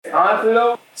Honestly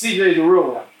though, CJ's the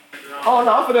real one. Oh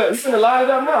no, he's finna line it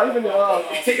up now. He's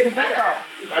finna taking the back out.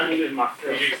 You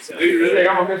think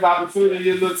I'm gonna miss the opportunity to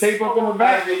get a little tape up in the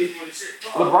back?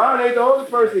 LeBron ain't the only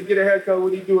person to get a haircut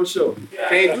when he do a show.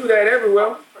 Can't do that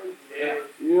everywhere.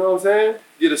 You know what I'm saying?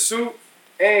 Get a suit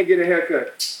and get a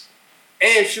haircut.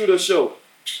 And shoot a show.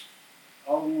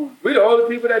 We the only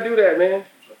people that do that, man.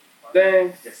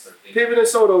 Dang. Pivot and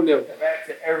Soto them. Back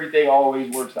to everything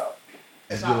always works out.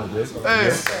 That's good.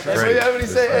 Hey, that's what he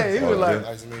said. Hey, he was like,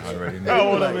 I already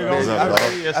know.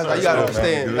 you gotta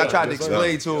understand. I tried to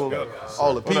explain to him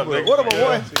all the people. What up, my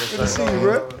boy? Good to see you,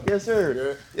 bro. Yes,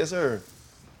 sir. Yes, sir.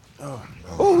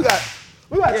 Oh,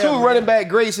 we got two running back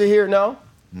greats in here now.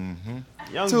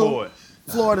 Young boys.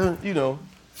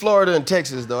 Florida and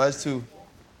Texas though.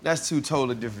 That's two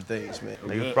totally different things, man.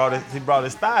 He brought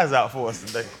his thighs out for us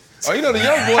today. Oh, the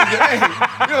young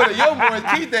boys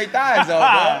keep their thighs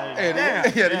out, bro.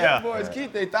 The young boys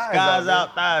keep their thighs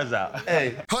out. Thighs out.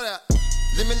 Hey. Hold up,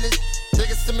 limitless,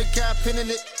 take a stomach, can't pin in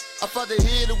it. I fought the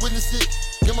head to witness it.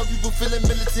 Got my people feeling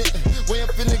militant. Way I'm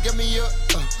feeling, got me up.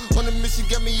 On the mission,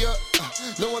 got me up.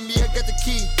 Knowing me, I got the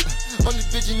key. Only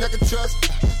vision I can trust.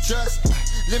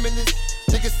 Limitless,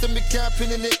 take a stomach, can't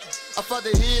pin in it. I fought the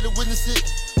head to witness it.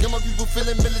 Got my people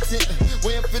feeling militant.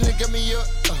 Way I'm feeling, got me up.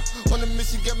 On the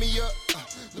mission, got me up.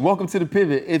 Welcome to the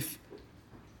Pivot. If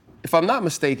I'm not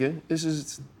mistaken, this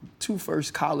is two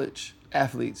first college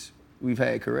athletes we've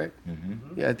had, correct?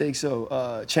 Mm-hmm. Yeah, I think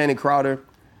so. Channing Crowder,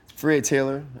 Fred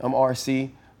Taylor, I'm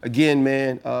RC. Again,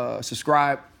 man,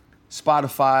 subscribe,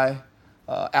 Spotify,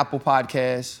 Apple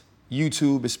Podcasts,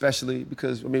 YouTube especially,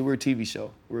 because, we're a TV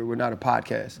show. We're not a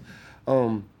podcast.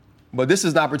 But this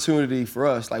is an opportunity for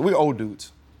us. Like, we're old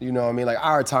dudes. You know what I mean? Like,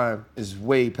 our time is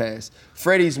way past.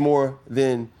 Freddie's more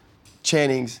than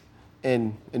Channing's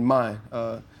and mine.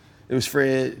 It was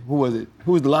Fred. Who was it?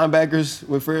 Who was the linebackers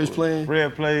when Fred was playing?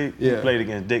 Fred played. Yeah. He played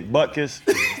against Dick Butkus.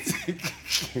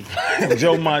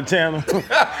 Joe Montana.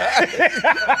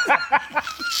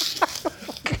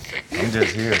 I'm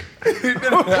just here.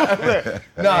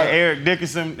 Eric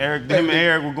Dickerson. Him and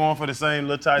Eric were going for the same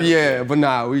little title. Yeah, but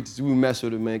we mess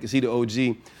with him, man, because he the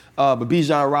OG. But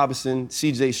Bijan Robinson,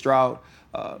 CJ Stroud,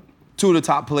 two of the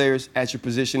top players at your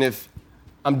position. If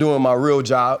I'm doing my real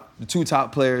job, the two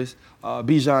top players,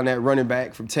 Bijan at running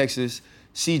back from Texas,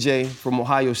 CJ from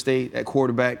Ohio State at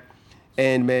quarterback.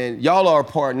 And, man, y'all are a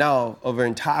part now of an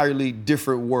entirely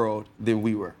different world than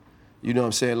we were. You know what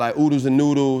I'm saying? Like oodles and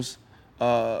noodles,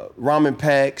 ramen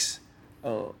packs,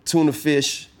 tuna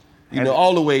fish,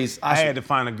 all the ways. I had to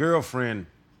find a girlfriend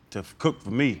to cook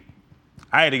for me.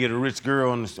 I had to get a rich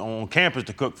girl on campus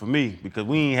to cook for me because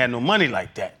we ain't had no money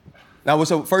like that. Now,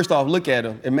 so first off, look at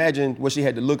her. Imagine what she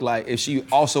had to look like if she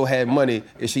also had money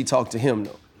if she talked to him,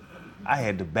 though. I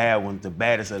had the bad ones, the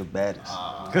baddest of the baddest.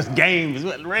 Because game is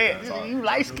red. You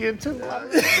light skinned too.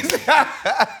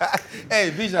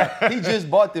 Hey, Bijan, he just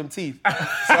bought them teeth.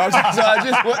 So I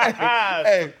just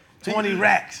want, 20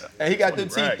 racks. And he got them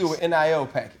teeth through an NIL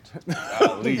package.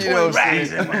 At least 20 racks.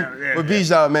 But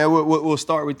Bijan, man, we'll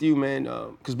start with you, man,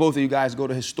 because both of you guys go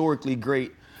to historically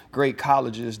great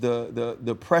colleges.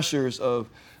 The pressures of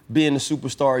being the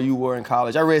superstar you were in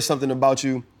college. I read something about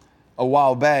you a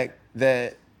while back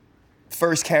that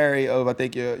first carry of, I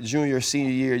think, your junior or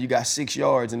senior year, you got 6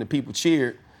 yards and the people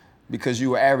cheered because you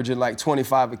were averaging like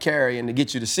 25 a carry, and to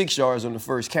get you to 6 yards on the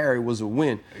first carry was a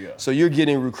win. Yeah. So you're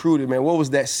getting recruited, man. What was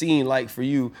that scene like for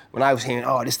you when I was hearing,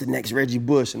 this is the next Reggie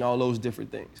Bush and all those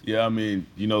different things? Yeah,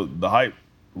 the hype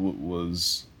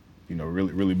was,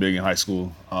 really, really big in high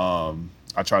school.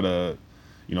 I try to,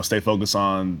 stay focused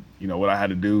on, what I had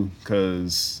to do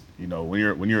because, when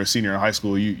you're a senior in high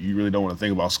school, you really don't want to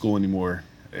think about school anymore,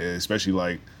 especially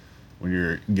like when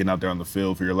you're getting out there on the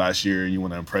field for your last year and you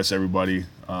want to impress everybody.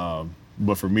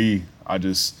 But for me, I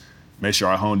just made sure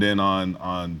I honed in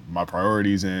on my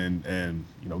priorities and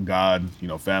God,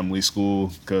 family,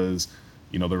 school, because,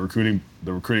 the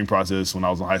recruiting process when I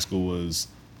was in high school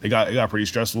it got pretty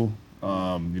stressful.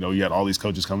 You had all these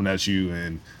coaches coming at you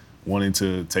and wanting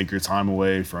to take your time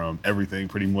away from everything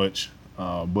pretty much.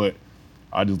 But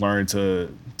I just learned to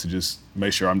just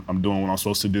make sure I'm doing what I'm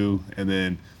supposed to do. And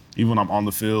then even when I'm on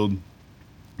the field,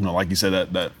 like you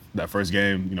said, that first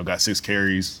game, got 6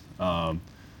 carries. I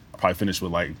probably finished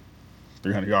with like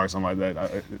 300 yards, something like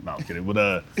that. No, I'm kidding.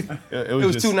 But it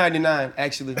was just 299,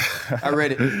 actually. I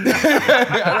read it.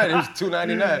 It was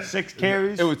 299. 6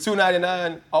 carries? It was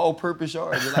 299 all-purpose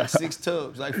yards, with like 6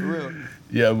 tubs, like for real.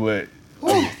 Yeah, but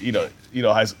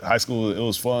high school, it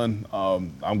was fun.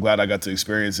 I'm glad I got to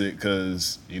experience it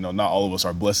because, not all of us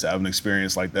are blessed to have an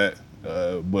experience like that.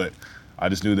 But I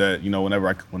just knew that,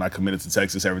 when I committed to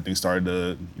Texas, everything started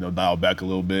to, dial back a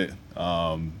little bit.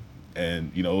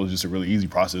 And, it was just a really easy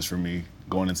process for me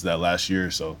going into that last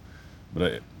year. So,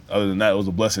 but other than that, it was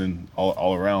a blessing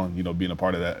all around, being a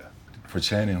part of that. For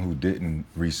Channing, who didn't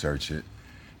research it,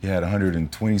 he had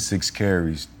 126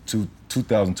 carries,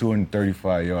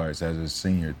 2,235 yards as a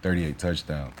senior, 38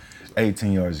 touchdowns,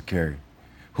 18 yards a carry.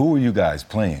 Who were you guys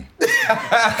playing?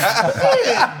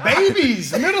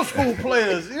 Babies, middle school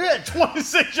players. You had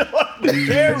 26 yards to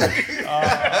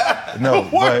carry. No,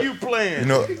 who are you playing?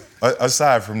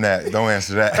 Aside from that, don't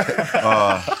answer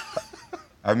that.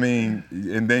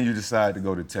 And then you decide to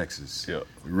go to Texas. Yeah.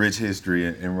 Rich history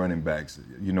in running backs.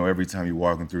 Every time you're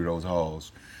walking through those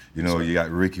halls, you got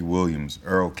Ricky Williams,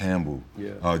 Earl Campbell,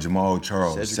 Jamal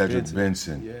Charles, Cedric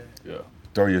Benson. Yeah.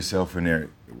 Throw yourself in there.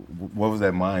 What was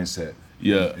that mindset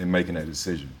in making that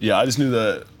decision? Yeah, I just knew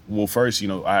that, well, first,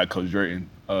 I had Coach Drayton,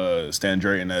 Stan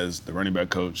Drayton as the running back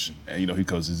coach. And, he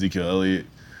coached Ezekiel Elliott,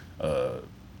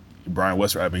 Brian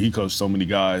Westbrook. He coached so many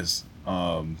guys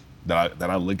that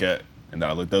I look at and that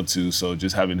I looked up to. So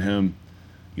just having him,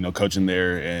 coaching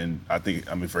there, and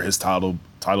for his title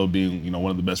being, one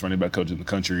of the best running back coaches in the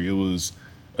country, it was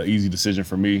an easy decision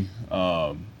for me.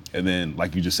 And then,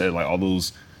 like you just said, like all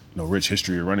those, rich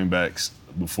history of running backs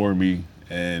before me,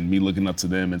 and me looking up to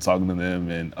them and talking to them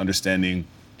and understanding,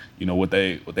 what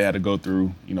they had to go through,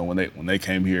 when they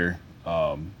came here.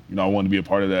 I wanted to be a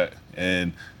part of that,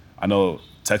 and I know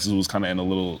Texas was kind of in a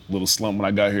little slump when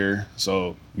I got here,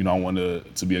 so I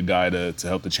wanted to be a guy to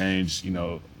help the change.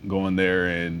 Going there,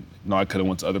 and I could have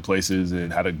went to other places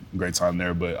and had a great time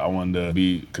there, but I wanted to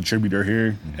be a contributor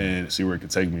here and see where it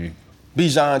could take me.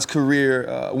 Bijan's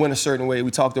career went a certain way. We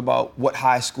talked about what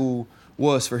high school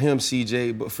was for him,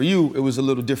 CJ, but for you, it was a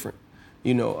little different.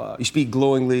 You speak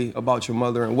glowingly about your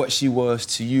mother and what she was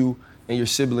to you and your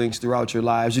siblings throughout your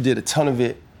lives. You did a ton of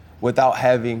it without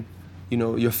having,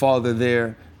 your father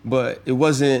there, but it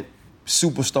wasn't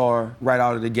superstar right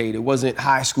out of the gate. It wasn't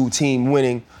high school team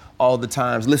winning all the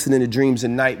times, listening to dreams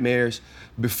and nightmares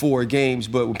before games.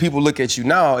 But when people look at you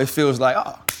now, it feels like,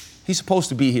 he's supposed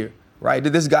to be here, right?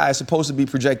 This guy is supposed to be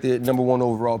projected #1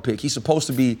 overall pick. He's supposed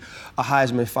to be a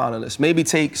Heisman finalist. Maybe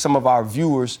take some of our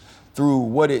viewers through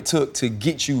what it took to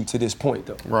get you to this point,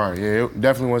 though. Right, yeah, it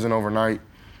definitely wasn't overnight.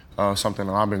 Something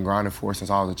that I've been grinding for since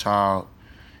I was a child.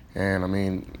 And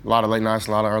a lot of late nights,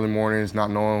 a lot of early mornings, not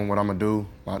knowing what I'm gonna do,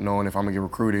 not knowing if I'm gonna get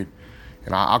recruited.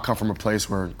 And I come from a place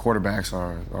where quarterbacks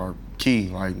are key.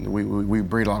 Like, we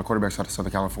breed a lot of quarterbacks out of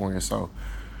Southern California. So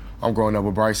I'm growing up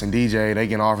with Bryce and DJ. They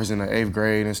getting offers in the 8th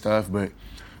grade and stuff, but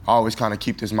I always kind of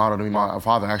keep this motto to me. My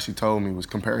father actually told me was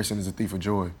comparison is a thief of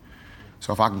joy.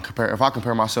 So if I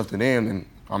compare myself to them, then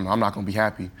I'm not gonna be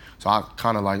happy. So I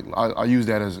kind of I use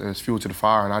that as fuel to the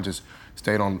fire, and I just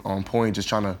stayed on point, just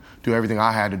trying to do everything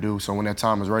I had to do. So when that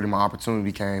time was ready, my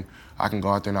opportunity came, I can go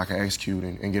out there and I can execute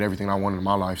and get everything I wanted in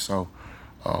my life. So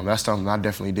that's something I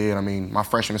definitely did. My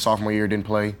freshman and sophomore year didn't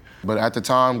play. But at the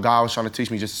time, God was trying to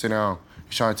teach me just to sit down. He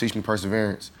was trying to teach me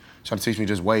perseverance. Trying to teach me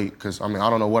just wait. Because, I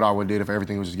don't know what I would have did if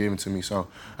everything was just given to me. So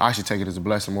I actually take it as a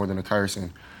blessing more than a curse.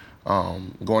 And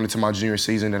going into my junior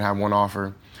season, didn't have one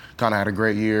offer. Kind of had a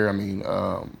great year.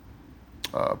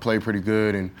 Played pretty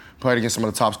good and played against some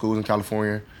of the top schools in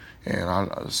California.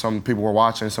 And some people were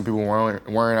watching, some people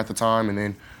weren't at the time. And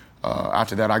then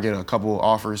after that, I get a couple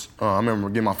offers. I remember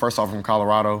getting my first offer from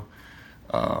Colorado,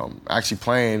 actually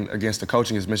playing against the coach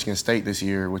against Michigan State this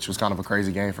year, which was kind of a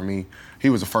crazy game for me. He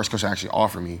was the first coach to actually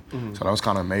offer me. Mm-hmm. So that was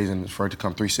kind of amazing for it to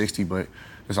come 360. But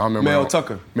I remember Mel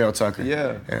Tucker.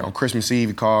 Yeah. And on Christmas Eve,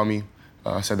 he called me,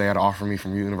 said they had an offer me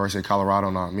from University of Colorado.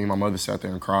 And me and my mother sat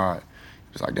there and cried.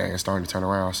 It was like, dang, it's starting to turn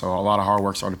around. So a lot of hard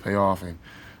work started to pay off. And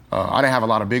I didn't have a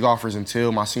lot of big offers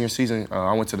until my senior season.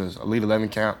 I went to the Elite 11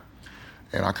 camp.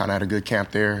 And I kind of had a good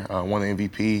camp there, won the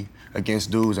MVP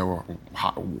against dudes that were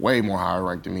way more higher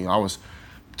ranked than me. I was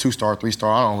 2-star, 3-star,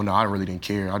 I don't know, I really didn't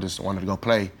care. I just wanted to go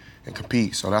play and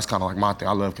compete. So that's kind of like my thing,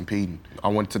 I love competing. I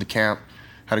went to the camp,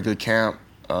 had a good camp,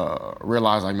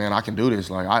 realized like, man, I can do this.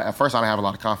 Like, at first I didn't have a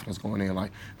lot of confidence going in.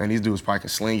 Like, man, these dudes probably can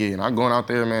sling it. And I'm going out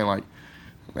there, man, like,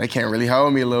 they can't really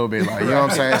hold me a little bit. Like, you know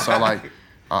what I'm saying? So like,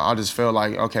 I just felt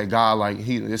like, okay, God, like,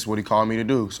 this is what he called me to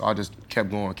do. So I just kept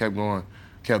going, kept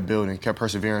building, kept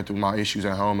persevering through my issues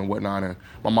at home and whatnot. And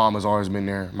my mom has always been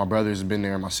there. My brothers have been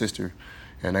there, my sister.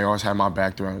 And they always had my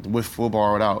back throughout, with football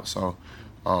or without. So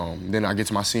then I get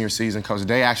to my senior season. Coach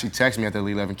Day actually texted me at the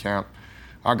Elite 11 camp.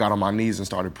 I got on my knees and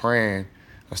started praying.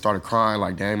 I started crying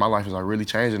like, dang, my life is like really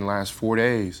changed in the last 4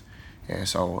 days. And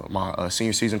so my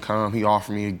senior season come, he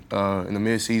offered me in the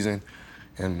mid-season.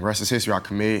 And the rest is history. I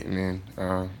commit and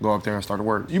then go up there and start to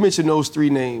work. You mentioned those three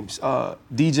names,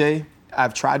 DJ,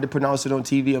 I've tried to pronounce it on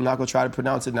TV. I'm not going to try to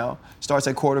pronounce it now. Starts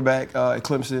at quarterback at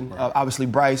Clemson. Obviously,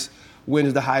 Bryce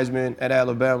wins the Heisman at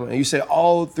Alabama. And you said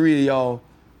all three of y'all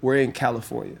were in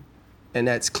California. And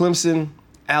that's Clemson,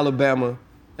 Alabama,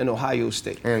 and Ohio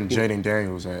State. And Jaden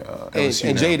Daniels at LSU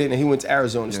and Jaden, and he went to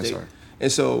Arizona State. Sir.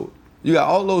 And so you got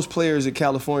all those players in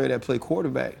California that play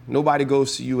quarterback. Nobody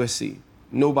goes to USC.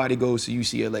 Nobody goes to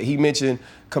UCLA. He mentioned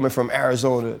coming from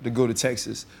Arizona to go to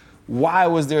Texas. Why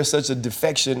was there such a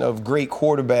defection of great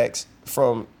quarterbacks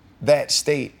from that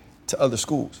state to other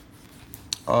schools?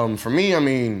 For me, I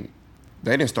mean,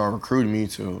 they didn't start recruiting me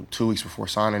till 2 weeks before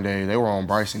signing day. They were on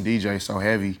Bryce and DJ so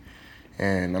heavy.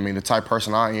 And, I mean, the type of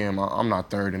person I am, I'm not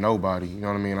third to nobody. You know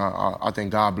what I mean? I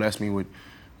think God blessed me with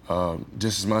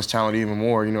just as much talent, even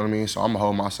more, you know what I mean? So I'm going to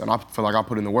hold myself. And I feel like I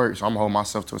put in the work, so I'm going to hold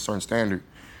myself to a certain standard.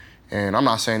 And I'm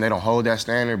not saying they don't hold that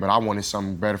standard, but I wanted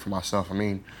something better for myself. I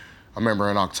mean, I remember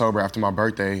in October after my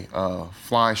birthday,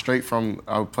 flying straight from,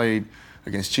 I played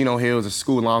against Chino Hills, a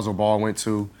school Lonzo Ball went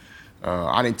to.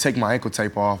 I didn't take my ankle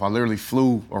tape off. I literally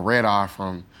flew a red eye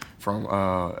from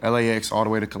LAX all the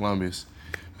way to Columbus.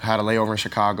 Had a layover in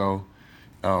Chicago.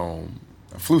 I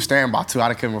flew standby too.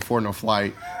 I couldn't afford no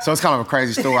flight. So it's kind of a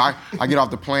crazy story. I get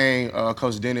off the plane.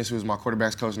 Coach Dennis, who's my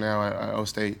quarterback's coach now at O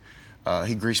State,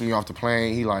 he greets me off the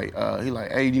plane. He like,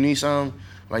 hey, do you need something?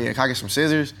 I'm like, yeah, can I get some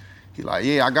scissors? He like,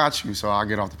 yeah, I got you. So I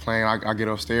get off the plane. I get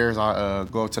upstairs. I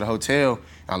go up to the hotel.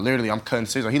 And I'm cutting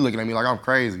scissors. He looking at me like I'm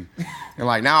crazy. And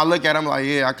like now I look at him like,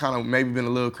 yeah, I kind of maybe been a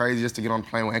little crazy just to get on the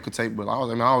plane with ankle tape. But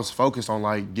I was focused on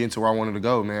like getting to where I wanted to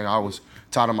go, man. I was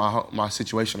tired of my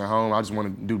situation at home. I just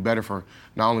wanted to do better for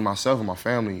not only myself and my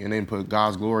family, and then put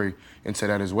God's glory into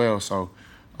that as well. So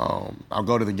I'll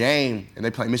go to the game, and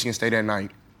they play Michigan State that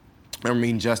night. I remember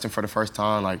meeting Justin for the first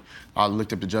time. Like, I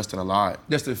looked up to Justin a lot.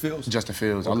 Justin Fields? Justin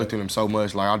Fields. Okay. I looked at him so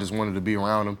much. Like, I just wanted to be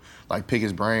around him, like, pick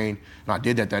his brain. And I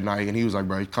did that night. And he was like,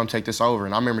 bro, come take this over.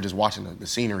 And I remember just watching the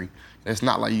scenery. It's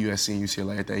not like USC and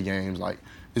UCLA at their games. Like,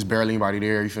 there's barely anybody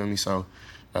there, you feel me? So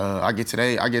I get to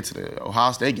the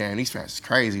Ohio State game. These fans is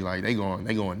crazy. Like, they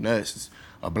going nuts. It's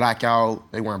a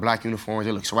blackout. They wearing black uniforms.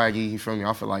 They look swaggy, you feel me?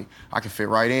 I feel like I can fit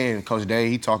right in. Coach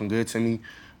Day, he talking good to me.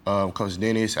 Coach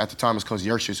Dennis, at the time it's Coach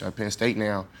Yerkes at Penn State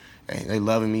now, and they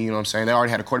loving me, you know what I'm saying? They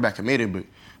already had a quarterback committed, but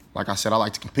like I said, I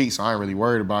like to compete, so I ain't really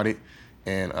worried about it.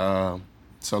 And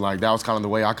so like that was kind of the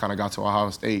way I kind of got to Ohio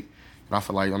State. And I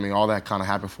feel like, I mean, all that kind of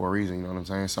happened for a reason, you know what I'm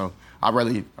saying? So I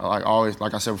really, like always,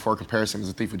 like I said before, comparison is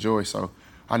a thief of joy. So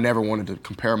I never wanted to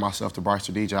compare myself to Bryce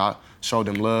or DJ. I showed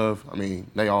them love. I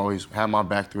mean, they always had my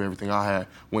back through everything I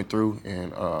went through,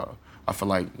 and I feel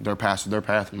like their path is their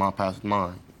path and my path is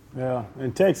mine. Yeah,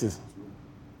 in Texas.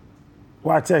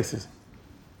 Why Texas?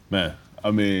 Man, I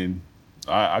mean,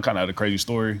 I kind of had a crazy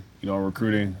story, you know, in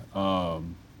recruiting.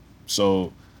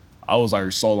 So I was like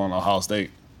sold on Ohio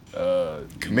State.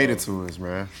 Committed to us,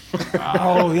 man.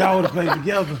 Oh, y'all would have played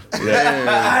together.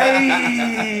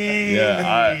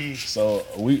 Yeah. So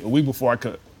a week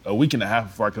and a half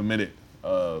before I committed,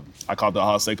 I called the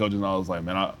Ohio State coaches and I was like,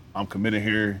 man, I'm committed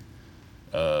here.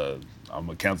 I'm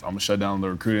gonna shut down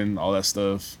the recruiting, all that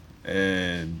stuff.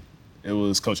 And it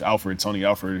was Coach Alfred, Tony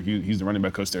Alfred. He's the running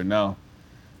back coach there now.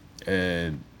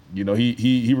 And you know,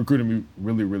 he recruited me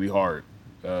really, really hard.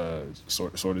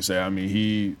 Sort of say. I mean,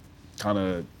 he kind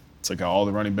of took out all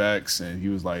the running backs, and he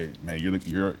was like, "Man,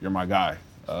 you're my guy."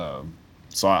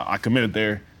 So I committed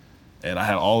there, and I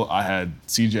had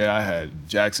CJ, I had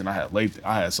Jackson, I had Lathan,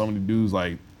 I had so many dudes.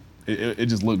 Like, it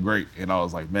just looked great, and I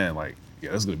was like, man, like,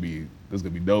 yeah, this is gonna be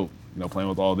dope. You know, playing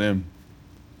with all them.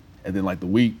 And then like the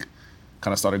week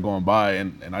kind of started going by,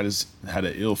 and I just had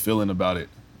an ill feeling about it.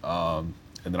 And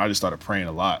then I just started praying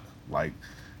a lot, like,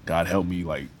 God help me,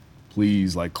 like,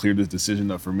 please, like, clear this decision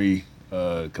up for me,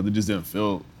 because it just didn't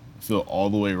feel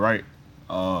all the way right.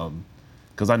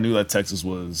 Because I knew that Texas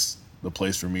was the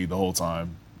place for me the whole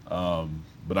time.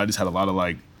 But I just had a lot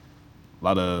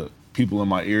of people in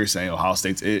my ear saying Ohio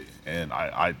State's it, and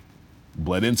I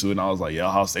bled into it, and I was like, yeah,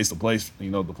 Ohio State's the place,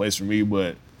 you know, the place for me.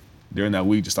 But during that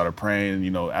week, just started praying,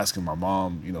 you know, asking my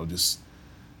mom, just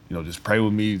pray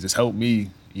with me, just help me,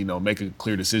 you know, make a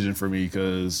clear decision for me,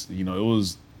 because, you know,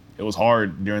 it was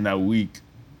hard during that week,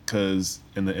 because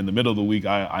in the middle of the week,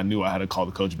 I knew I had to call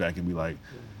the coach back and be like,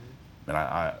 man,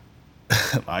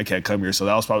 I can't come here. So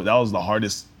that was the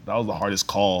hardest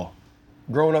call.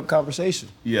 Grown up conversation.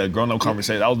 Yeah, grown up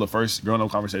conversation. That was the first grown up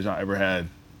conversation I ever had,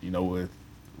 you know,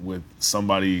 with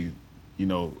somebody, you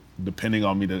know, depending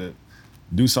on me to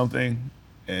do something,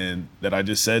 and that I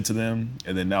just said to them,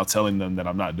 and then now telling them that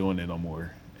I'm not doing it no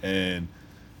more. And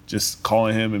just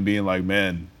calling him and being like,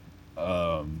 man,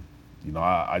 you know,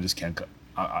 I just can't,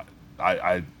 I'm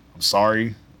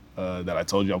sorry. that I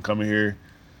told you I'm coming here,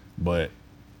 but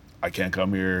I can't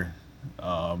come here.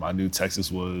 I know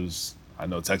Texas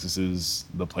is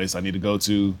the place I need to go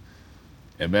to.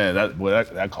 And man,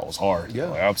 that call was hard. Yeah.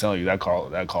 Like, I'm telling you, that call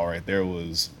right there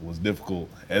was difficult.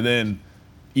 And then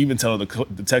even telling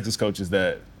the Texas coaches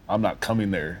that I'm not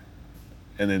coming there,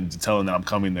 and then telling that I'm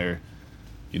coming there,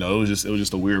 it was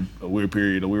just a weird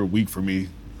period, a weird week for me.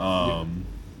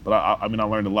 But I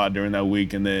learned a lot during that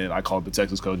week, and then I called the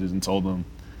Texas coaches and told them,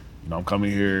 I'm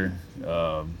coming here.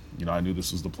 I knew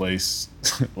this was the place.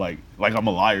 like I'm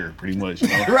a liar, pretty much.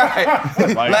 Right.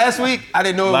 Last week, I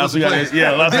didn't know it was the place.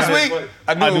 This week,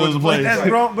 I knew it was the place.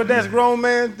 That's grown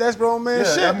man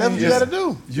shit. That's what you got to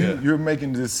do. You're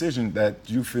making the decision that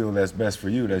you feel that's best for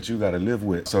you, that you got to live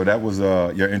with. So that was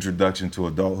your introduction to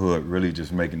adulthood, really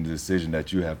just making the decision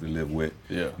that you have to live with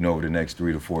over the next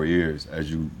 3 to 4 years as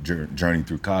you journey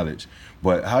through college.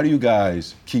 But how do you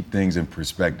guys keep things in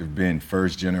perspective, being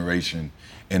first generation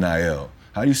NIL?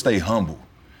 How do you stay humble?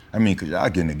 Because y'all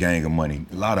getting a gang of money,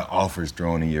 a lot of offers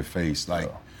thrown in your face.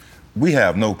 We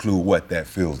have no clue what that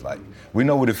feels like. We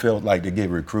know what it feels like to get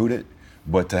recruited,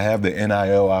 but to have the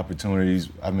NIL opportunities,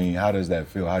 how does that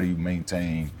feel? How do you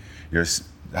maintain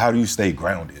how do you stay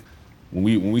grounded?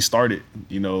 When we started,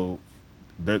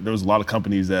 there was a lot of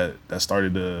companies that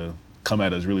started to come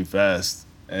at us really fast.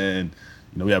 And,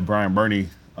 we had Brian Burney,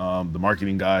 the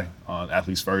marketing guy on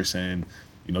Athletes First, and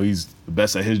he's the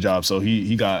best at his job, so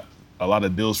he got a lot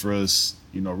of deals for us,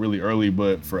 really early.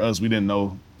 But for us, we didn't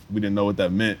know what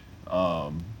that meant.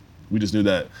 We just knew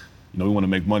that, we want to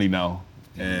make money now,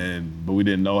 but we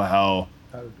didn't know how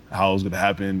it was going to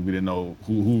happen. We didn't know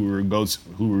who we were going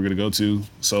to go to.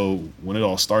 So when it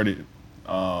all started,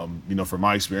 from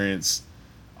my experience,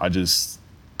 I just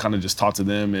kind of talked to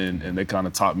them, and they kind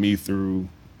of taught me through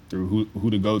who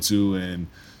to go to and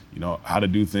how to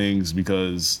do things,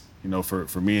 because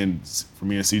for me and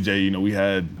CJ, we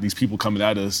had these people coming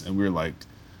at us, and we were like,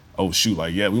 oh shoot,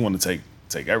 we want to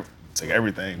take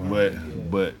everything,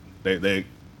 but they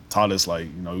taught us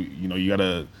you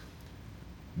gotta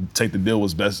take the deal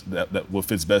what's best, that what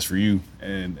fits best for you,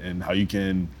 and how you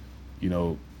can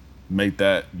make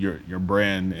that your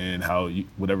brand, and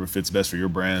whatever fits best for your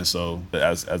brand. So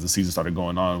as the season started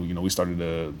going on, we started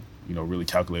to really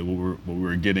calculate what we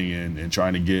were getting and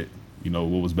trying to get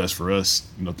what was best for us,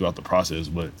 throughout the process.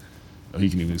 But he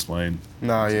can even explain.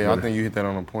 Nah, yeah, I think you hit that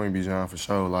on the point, Bijan, for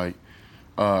sure.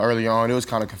 Early on, it was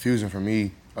kind of confusing for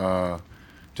me,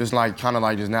 just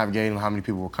navigating how many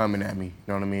people were coming at me, you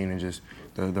know what I mean, and just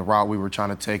the route we were trying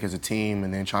to take as a team,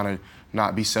 and then trying to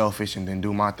not be selfish and then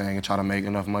do my thing and try to make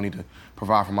enough money to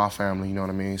provide for my family, you know what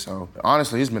I mean? So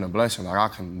honestly, it's been a blessing. I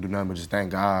can do nothing but just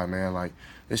thank God, man.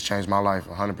 It's changed my life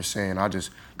 100%. I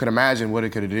just could imagine what it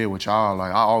could have did with y'all.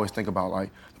 I always think about the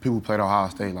people who played Ohio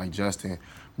State, like Justin,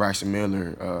 Braxton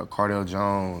Miller, Cardell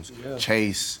Jones,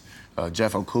 Chase,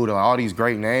 Jeff Okuda, all these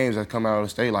great names that come out of the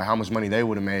state, how much money they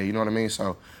would have made, you know what I mean?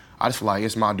 So I just feel like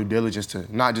it's my due diligence to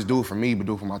not just do it for me, but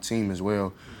do it for my team as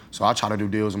well. So I try to do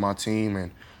deals with my team,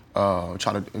 and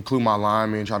try to include my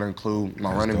linemen, try to include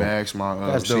my running backs,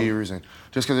 my receivers, and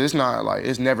just because it's not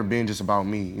it's never been just about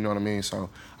me, you know what I mean? So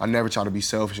I never try to be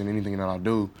selfish in anything that I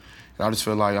do. And I just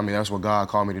feel like, that's what God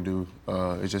called me to do,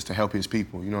 is just to help his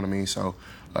people, you know what I mean? So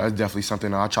that's definitely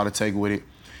something that I try to take with it.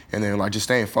 And then just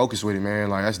staying focused with it, man,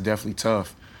 that's definitely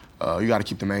tough. You got to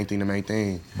keep the main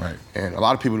thing. Right. And a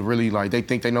lot of people really, they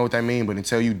think they know what that means, but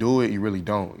until you do it, you really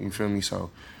don't, you feel me? So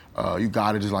you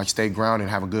got to just stay grounded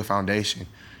and have a good foundation.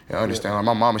 And understand,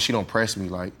 my mama, she don't press me.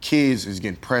 Kids is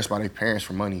getting pressed by their parents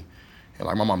for money. And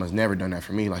my mama's never done that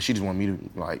for me. She just want me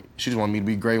to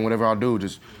be great in whatever I do.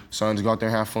 Just go out there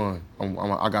and have fun.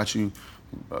 I got you,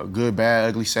 good, bad,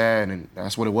 ugly, sad, and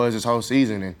that's what it was this whole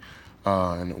season.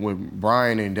 And with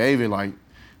Brian and David,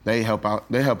 they help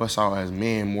us out as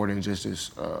men more than just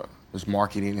this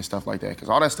marketing and stuff like that. Because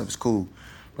all that stuff is cool.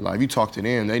 But if you talk to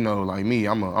them, they know me,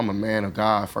 I'm a man of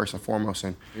God first and foremost.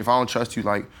 And if I don't trust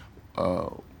you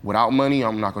without money,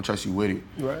 I'm not gonna trust you with it.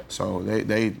 Right. So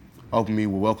they open me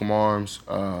with welcome arms,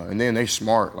 and then they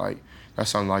smart.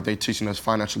 That's something they teaching us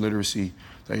financial literacy.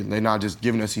 They not just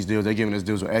giving us these deals, they giving us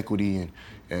deals with equity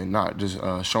and not just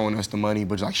showing us the money,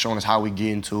 but just showing us how we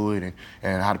get into it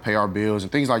and how to pay our bills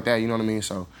and things like that. You know what I mean?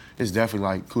 So it's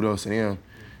definitely kudos to them.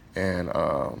 And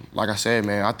like I said,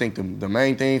 man, I think the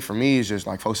main thing for me is just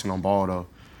focusing on ball though.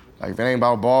 If it ain't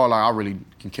about ball, I really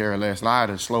can care less. And I had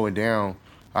to slow it down.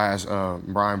 I asked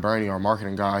Brian Burney, our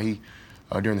marketing guy,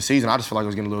 during the season, I just felt like it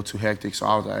was getting a little too hectic. So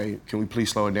I was like, hey, can we please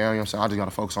slow it down? You know what I'm saying? I just got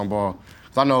to focus on ball.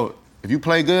 Because I know if you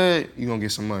play good, you're going to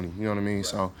get some money. You know what I mean? Right.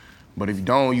 So, but if you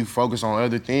don't, you focus on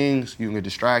other things, you're going to get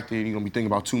distracted. You're going to be thinking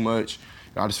about too much.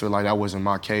 I just feel like that wasn't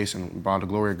my case, and by the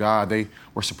glory of God, they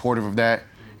were supportive of that,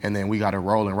 and then we got it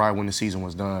rolling right when the season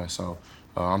was done. So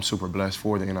I'm super blessed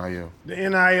for the NIL. The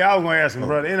NIL, I was gonna ask him,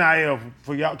 bro, the NIL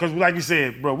for y'all, because like you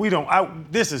said, bro,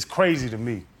 this is crazy to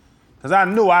me, because I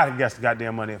knew I got the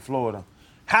goddamn money in Florida.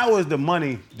 How is the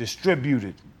money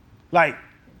distributed? Like,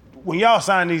 when y'all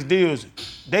sign these deals,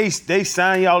 they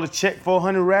sign y'all a check for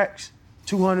 100 racks,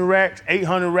 200 racks,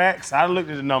 800 racks. I looked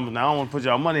at the numbers. Now I don't want to put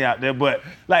y'all money out there, but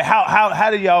like,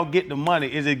 how do y'all get the money?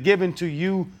 Is it given to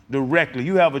you directly?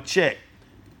 You have a check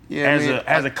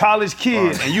as a college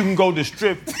kid, and you can go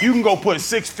you can go put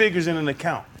 6 figures in an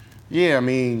account. Yeah, I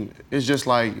mean, it's just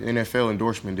like NFL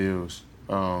endorsement deals.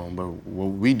 But what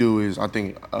we do is, I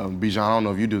think, Bijan, I don't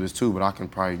know if you do this too, but I can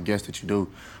probably guess that you do.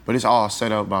 But it's all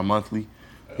set up by monthly.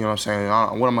 You know what I'm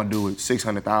saying? What am I gonna do with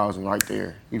 $600,000 right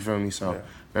there? You feel me? So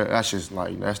that's just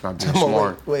like, that's not being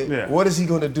smart. Wait. Yeah. What is he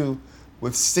gonna do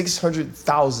with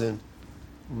 $600,000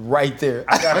 right there?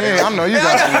 I know you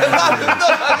got.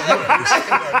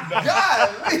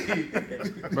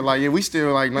 But like, yeah, we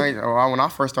still like, when I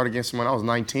first started getting some money, I was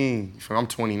 19. I'm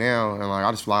 20 now, and like,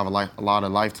 I just have a lot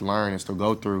of life to learn and still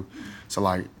go through. So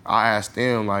like, I asked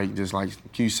them, like, just like,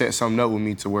 can you set something up with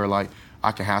me to where like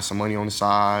I can have some money on the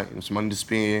side and some money to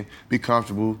spend, be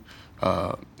comfortable,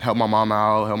 help my mom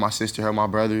out, help my sister, help my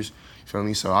brothers. You feel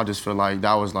me? So I just feel like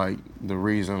that was like the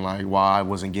reason like why I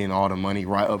wasn't getting all the money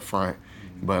right up front.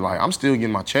 But like, I'm still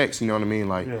getting my checks, you know what I mean?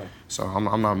 Like, so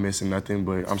I'm not missing nothing,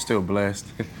 but I'm still blessed.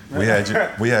 We had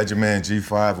your man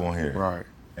G5 on here. Right.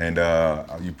 And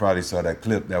you probably saw that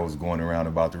clip that was going around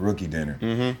about the rookie dinner.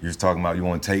 Mm-hmm. You was talking about you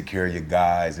want to take care of your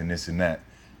guys and this and that.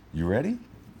 You ready?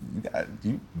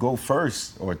 You go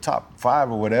first or top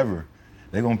 5 or whatever.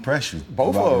 They're gonna press you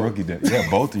both about of the rookie dinner. Yeah,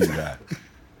 both of you guys.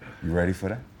 You ready for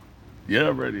that? Yeah,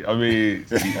 I'm ready. I mean,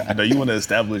 I know you want to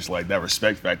establish like that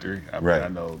respect factor. I mean, I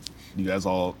know you guys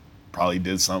all probably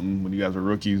did something when you guys were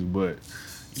rookies, but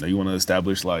you know, you want to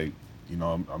establish like, you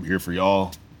know, I'm here for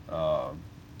y'all.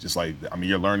 Just like, I mean,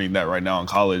 you're learning that right now in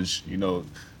college. You know,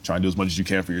 trying to do as much as you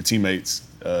can for your teammates.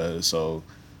 So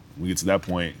when we get to that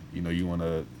point, you know, you want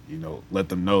to, you know, let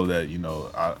them know that, you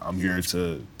know, I'm here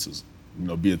to you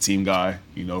know, be a team guy,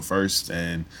 you know, first,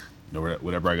 and you know,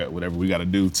 whatever we got to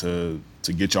do to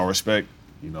get y'all respect,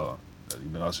 you know,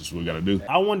 that's just what we got to do.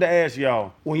 I wanted to ask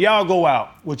y'all, when y'all go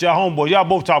out with your homeboys, y'all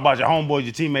both talk about your homeboys,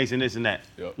 your teammates, and this and that.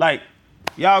 Yep. Like,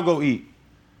 y'all go eat,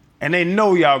 and they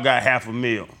know y'all got half a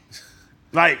meal.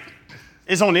 Like,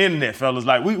 it's on the internet, fellas.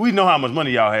 Like, we know how much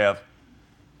money y'all have.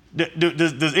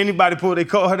 Does anybody pull their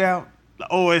card out?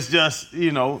 Oh, it's just,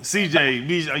 you know,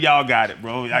 CJ, y'all got it,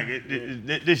 bro. Like,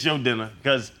 this your dinner,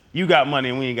 because you got money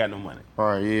and we ain't got no money. All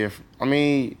right, yeah. I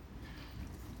mean,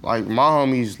 like, my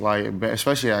homies, like,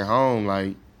 especially at home,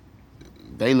 like,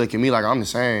 they look at me like I'm the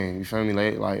same, you feel me?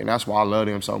 Like, and that's why I love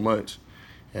them so much.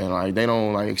 And, like, they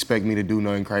don't, like, expect me to do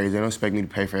nothing crazy. They don't expect me to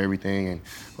pay for everything. And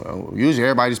well, usually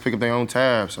everybody just pick up their own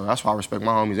tab. So that's why I respect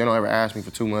my homies. They don't ever ask me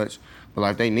for too much. But,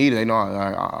 like, if they need it, they know I'm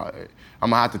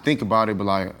going to have to think about it. But,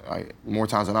 like, more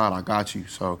times than not, I got you.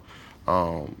 So,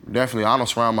 definitely, I don't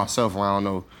surround myself around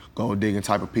no gold digging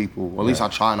type of people. Well, at least I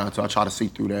try not to. I try to see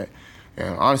through that.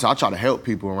 And honestly, I try to help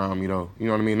people around me, though. You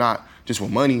know what I mean? Not just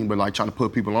with money, but, like, trying to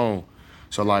put people on.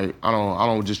 So, like, I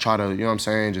don't just try to, you know what I'm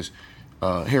saying, just,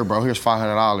 here, bro, here's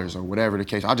 $500 or whatever the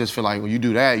case. I just feel like when you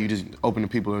do that, you just open the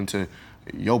people into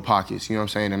your pockets, you know what I'm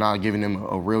saying, and not giving them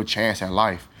a real chance at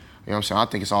life. You know what I'm saying? I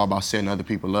think it's all about setting other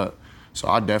people up. So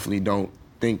I definitely don't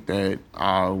think that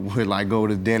I would, like, go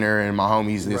to dinner and my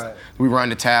homies, we run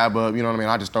the tab up, you know what I mean?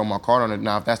 I just throw my card on it.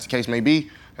 Now, if that's the case may be,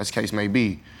 that's the case may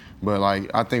be. But,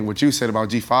 like, I think what you said about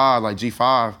G5, like,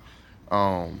 G5,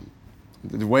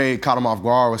 the way it caught him off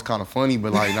guard was kind of funny,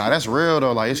 but, like, nah, that's real,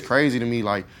 though. Like, it's crazy to me.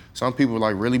 Like, some people,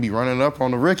 like, really be running up on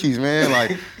the rookies, man.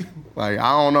 Like,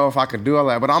 I don't know if I could do all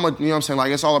that. But you know what I'm saying?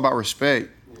 Like, it's all about respect,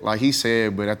 like he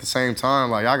said. But at the same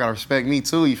time, like, y'all got to respect me,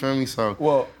 too. You feel me? So.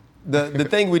 Well, the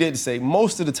thing we didn't say,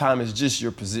 most of the time is just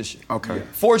your position. Okay. Yeah.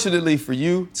 Fortunately for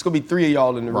you, it's going to be 3 of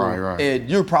y'all in the room. Right. And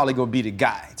you're probably going to be the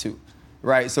guy, too.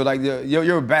 Right? So, like,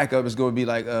 your backup is going to be,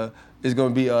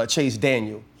 like, Chase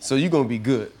Daniel. So you're going to be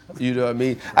good. You know what I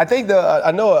mean? I think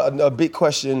I know a big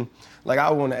question, like,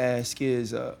 I want to ask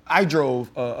is, I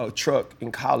drove a truck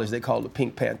in college they called the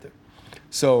Pink Panther.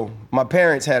 So my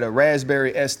parents had a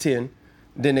Raspberry S10,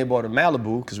 then they bought a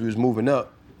Malibu because we was moving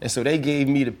up. And so they gave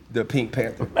me the Pink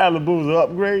Panther. Malibu's an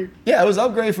upgrade? Yeah, it was an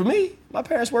upgrade for me. My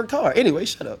parents worked hard. Anyway,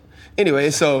 shut up. Anyway,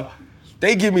 so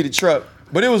they give me the truck,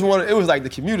 but it was like the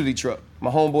community truck. My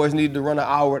homeboys needed to run an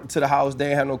hour to the house. They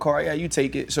ain't had no car. Yeah, you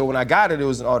take it. So when I got it, it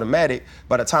was an automatic.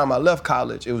 By the time I left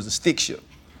college, it was a stick shift.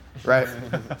 right?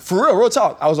 For real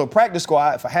talk. I was on practice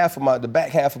squad for the back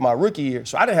half of my rookie year,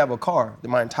 so I didn't have a car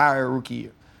my entire rookie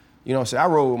year. You know what I'm saying? I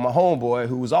rode with my homeboy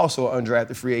who was also an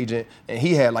undrafted free agent, and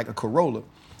he had like a Corolla.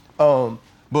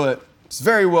 But it's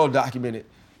very well documented.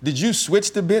 Did you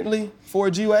switch to Bentley for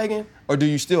a G-Wagon, or do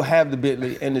you still have the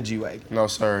Bentley and the G-Wagon? No,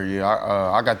 sir. Yeah,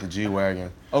 I got the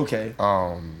G-Wagon. Okay.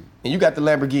 And you got the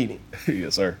Lamborghini.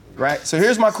 Yes, sir. Right? So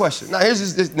here's my question. Now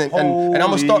here's this and I'm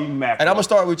gonna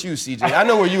start with you, CJ. I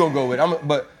know where you gonna go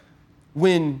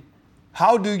with.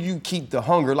 How do you keep the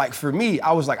hunger? Like for me,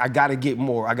 I was like, I gotta get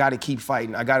more. I gotta keep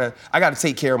fighting. I gotta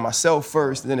take care of myself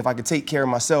first. And then if I could take care of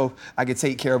myself, I could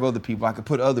take care of other people. I could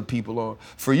put other people on.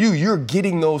 For you, you're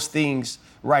getting those things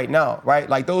right now, right?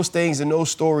 Like those things and those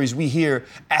stories we hear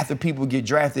after people get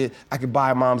drafted. I could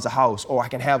buy moms a house, or I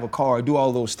can have a car, do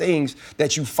all those things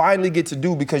that you finally get to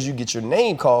do because you get your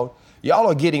name called. Y'all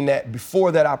are getting that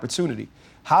before that opportunity.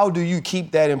 How do you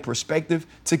keep that in perspective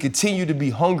to continue to be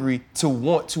hungry to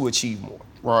want to achieve more?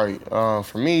 Right.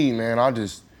 For me, man, I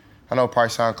know it probably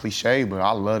sound cliche, but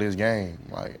I love this game.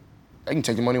 Like, they can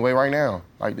take the money away right now.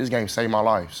 Like, this game saved my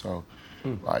life. So,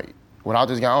 like, without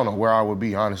this game, I don't know where I would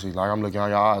be, honestly. Like, I'm looking at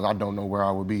your eyes, I don't know where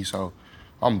I would be. So,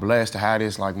 I'm blessed to have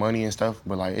this, like, money and stuff,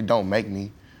 but, like, it don't make me. You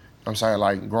know what I'm saying?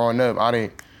 Like, growing up, I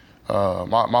didn't,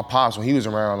 my pops, when he was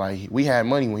around, like, we had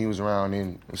money when he was around,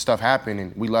 and stuff happened,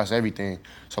 and we lost everything.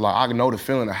 So, like, I know the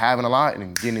feeling of having a lot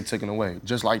and getting it taken away,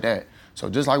 just like that. So,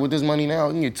 just like with this money now,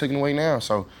 it can get taken away now.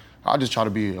 So, I just try to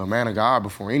be a man of God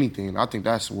before anything. I think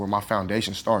that's where my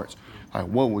foundation starts. Like,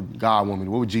 what would God want me to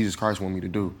do? What would Jesus Christ want me to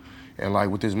do? And, like,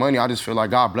 with this money, I just feel like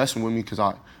God blessing with me because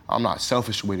I'm not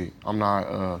selfish with it. I'm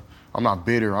not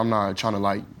bitter. I'm not trying to,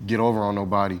 like, get over on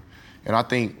nobody. And I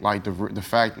think, like, the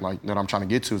fact, like, that I'm trying to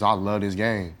get to is I love this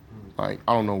game. Like,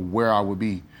 I don't know where I would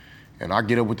be. And I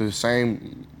get up with the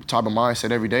same type of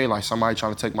mindset every day, like somebody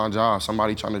trying to take my job,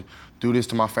 somebody trying to do this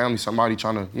to my family, somebody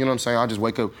trying to, you know what I'm saying? I just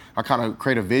wake up, I kind of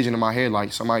create a vision in my head,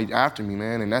 like somebody after me,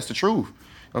 man, and that's the truth. You know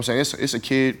what I'm saying? It's a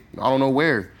kid, I don't know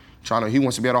where, he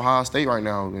wants to be at Ohio State right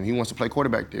now, and he wants to play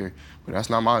quarterback there. But that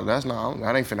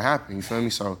ain't finna happen, you feel me?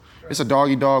 So it's a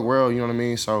dog-eat-dog world, you know what I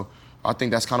mean? So I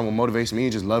think that's kind of what motivates me,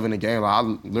 just loving the game.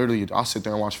 Like I'll sit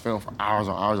there and watch film for hours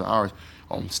and hours and hours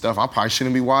on stuff I probably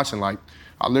shouldn't be watching. Like,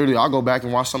 I'll go back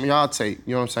and watch some of y'all tape,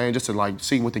 you know what I'm saying? Just to like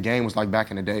see what the game was like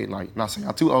back in the day. Like, not saying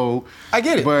I'm too old. I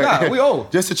get it, but we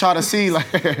old. Just to try to see like,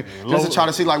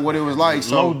 what it was like.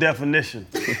 So. Low definition.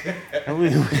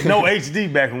 No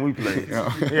HD back when we played.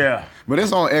 Yeah. But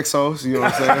it's on Exos, you know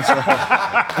what I'm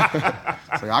saying?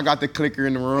 So I got the clicker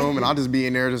in the room, and I'll just be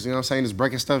in there, just, you know what I'm saying, just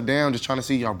breaking stuff down, just trying to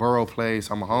see how Burrow plays,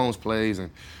 how Mahomes plays,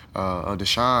 and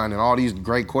Deshaun, and all these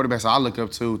great quarterbacks I look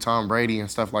up to, Tom Brady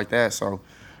and stuff like that. So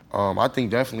I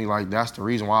think definitely, like, that's the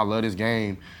reason why I love this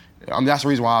game. I mean, that's the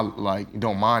reason why I, like,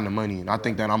 don't mind the money. And I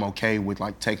think that I'm okay with,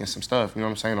 like, taking some stuff, you know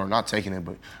what I'm saying, or not taking it,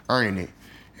 but earning it.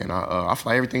 And I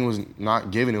feel like everything was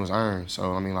not given, it was earned.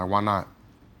 So, I mean, like, why not?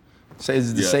 So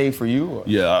is it the same for you? Or?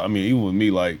 Yeah, I mean, even with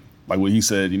me, like what he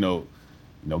said, you know,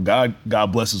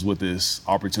 God blesses with this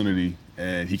opportunity,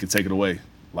 and he can take it away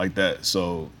like that.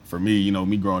 So for me, you know,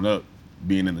 me growing up,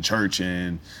 being in the church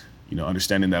and, you know,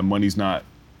 understanding that money's not,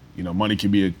 you know, money can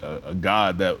be a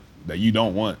God that you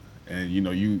don't want. And, you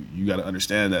know, you got to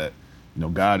understand that, you know,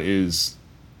 God is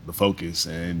the focus,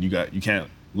 and you can't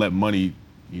let money,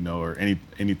 you know, or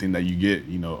anything that you get,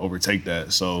 you know, overtake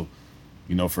that. So,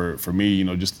 you know, for me, you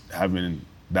know, just having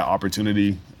that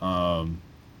opportunity,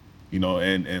 you know,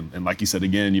 and like you said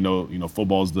again, you know,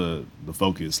 football's the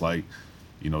focus. Like,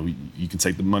 you know, you can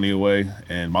take the money away,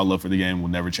 and my love for the game will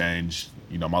never change.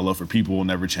 You know, my love for people will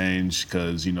never change,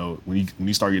 because, you know, when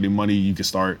you start getting money, you can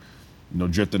start, you know,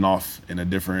 drifting off in a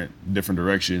different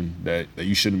direction that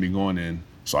you shouldn't be going in.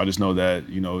 So I just know that,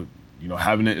 you know,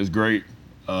 having it is great.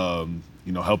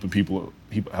 You know, helping people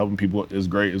is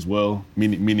great as well.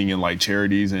 Meaning in like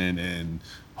charities and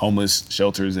homeless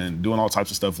shelters and doing all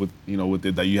types of stuff with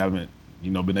it that you haven't,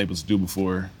 you know, been able to do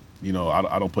before. You know,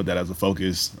 I don't put that as a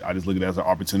focus. I just look at it as an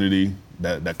opportunity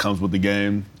that comes with the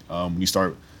game. When you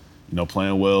start, you know,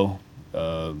 playing well,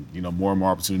 you know, more and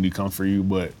more opportunity comes for you.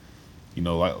 But, you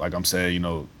know, like I'm saying, you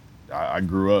know, I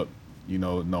grew up, you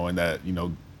know, knowing that, you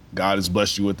know, God has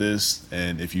blessed you with this,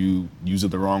 and if you use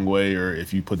it the wrong way, or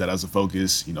if you put that as a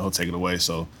focus, you know, he'll take it away.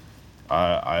 So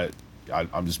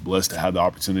I'm just blessed to have the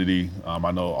opportunity.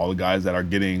 I know all the guys that are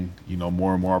getting, you know,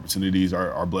 more and more opportunities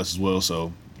are blessed as well.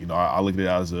 So, you know, I look at it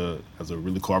as a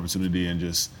really cool opportunity, and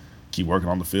just keep working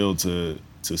on the field to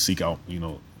seek out, you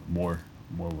know, more of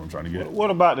what I'm trying to get.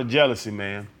 What about the jealousy,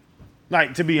 man?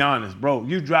 Like, to be honest, bro,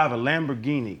 you drive a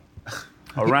Lamborghini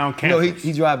around campus.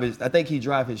 No, he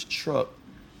drive his truck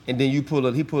and then he pull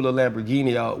a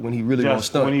Lamborghini out when he really want to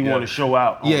stunt. When he want to show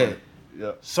out. Yeah.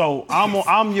 So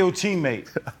I'm your teammate.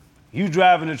 You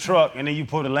driving the truck and then you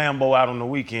put a Lambo out on the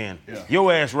weekend. Yeah.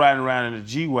 Your ass riding around in a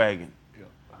G-Wagon. Yeah.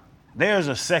 There's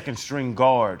a second string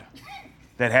guard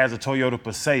that has a Toyota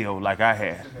Paseo like I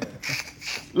had.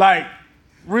 Like,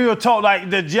 real talk, like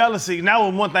the jealousy. And that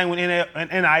was one thing when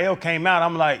NIL came out.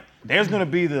 I'm like, there's gonna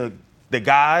be the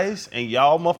guys and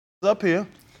y'all motherfuckers up here,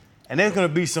 and there's gonna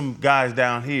be some guys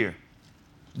down here.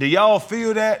 Do y'all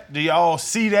feel that? Do y'all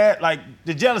see that? Like,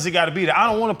 the jealousy gotta be there. I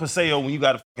don't want a Paseo when you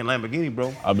got a fucking Lamborghini,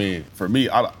 bro. I mean, for me,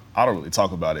 I don't really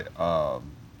talk about it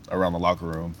around the locker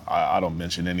room. I don't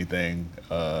mention anything.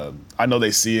 I know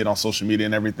they see it on social media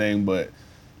and everything, but,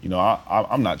 you know,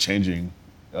 I'm not changing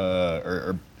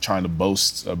or trying to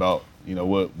boast about, you know,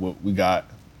 what we got,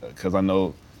 because I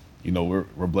know, you know,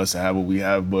 we're blessed to have what we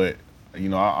have, but, you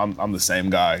know, I'm the same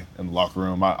guy in the locker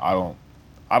room.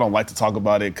 I don't like to talk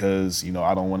about it because, you know,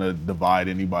 I don't want to divide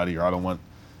anybody, or I don't want,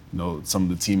 you know, some of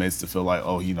the teammates to feel like,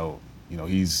 oh, he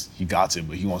got it,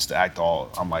 but he wants to act all.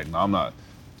 I'm like, no, I'm not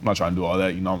trying to do all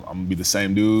that. You know, I'm gonna be the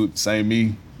same dude, same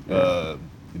me,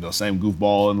 you know, same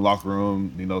goofball in the locker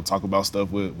room. You know, talk about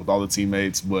stuff with all the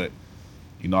teammates. But,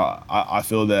 you know, I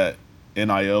feel that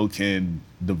NIL can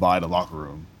divide a locker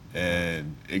room,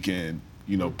 and it can,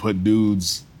 you know, put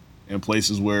dudes in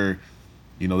places where,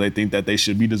 you know, they think that they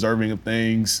should be deserving of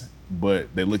things,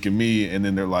 but they look at me and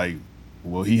then they're like,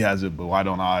 well, he has it, but why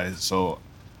don't I? So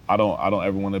I don't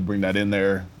ever want to bring that in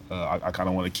there. I kind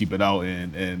of want to keep it out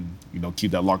and you know,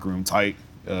 keep that locker room tight,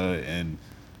 and,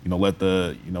 you know, let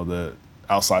the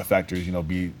outside factors, you know,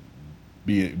 be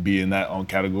in that own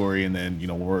category. And then, you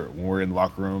know, when we're in the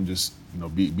locker room, just, you know,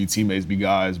 be teammates, be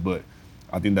guys. But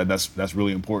I think that's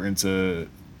really important to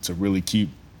really keep,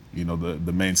 you know,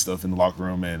 the main stuff in the locker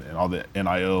room and all the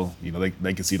NIL, you know,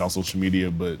 they can see it on social media,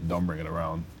 but don't bring it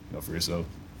around, you know, for yourself.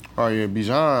 Oh, yeah,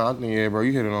 Bijan, I think, yeah, bro,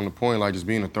 you hit it on the point, like just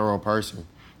being a thorough person,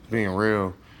 being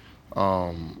real.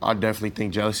 I definitely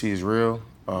think jealousy is real.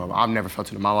 I've never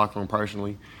felt it in my locker room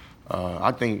personally.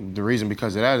 I think the reason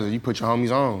because of that is that you put your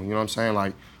homies on, you know what I'm saying?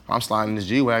 Like, I'm sliding this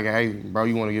G-Wagon, hey, bro,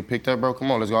 you want to get picked up, bro?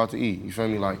 Come on, let's go out to eat, you feel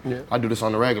me? Like, I do this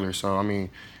on the regular, so, I mean,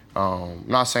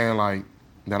 not saying, like,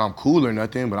 that I'm cool or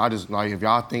nothing, but I just, like, if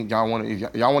y'all think y'all want to,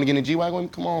 if y'all want to get in a G-Wagon,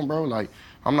 come on, bro. Like,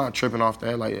 I'm not tripping off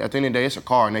that. Like, at the end of the day, it's a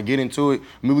car, and they get into it.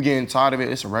 I mean, we getting tired of it.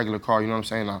 It's a regular car, you know what I'm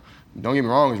saying? Now, don't get me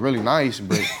wrong, it's really nice,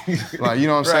 but, like, you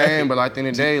know what I'm saying? But, like, at the end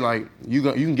of the day, like, you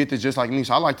can get this just like me.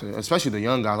 So I like to, especially the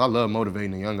young guys, I love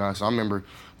motivating the young guys. So I remember,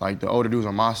 like, the older dudes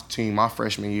on my team, my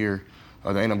freshman year,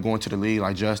 they end up going to the league,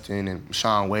 like Justin and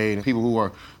Sean Wade, and people who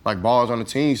are, like, ballers on the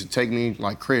team used to take me,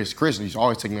 like Chris used to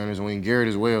always take me on his wing, Garrett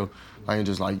as well, like, and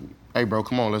just, like, hey, bro,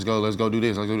 come on, let's go do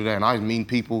this, let's go do that. And I was meeting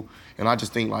people, and I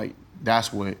just think, like,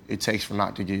 that's what it takes for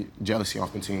not to get jealousy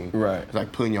off the team. Right. It's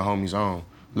like putting your homies on,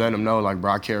 letting them know, like,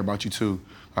 bro, I care about you too.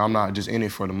 I'm not just in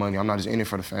it for the money. I'm not just in it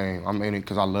for the fame. I'm in it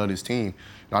because I love this team.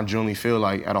 And I genuinely feel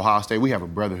like at Ohio State, we have a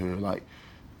brotherhood. Like,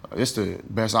 it's the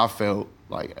best I've felt,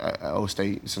 like, at Ohio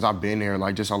State since I've been there.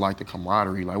 Like, just I like the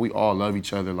camaraderie. Like, we all love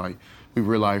each other. Like, we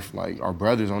real life, like, our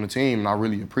brothers on the team, and I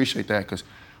really appreciate that because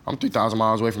I'm 3,000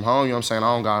 miles away from home, you know what I'm saying?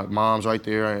 I don't got moms right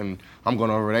there, and I'm going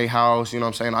over to their house, you know what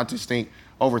I'm saying? I just think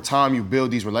over time you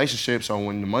build these relationships, so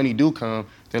when the money do come,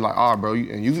 they're like, bro,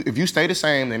 if you stay the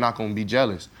same, they're not going to be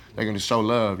jealous. They're going to show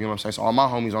love, you know what I'm saying? So all my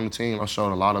homies on the team, I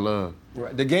showed a lot of love.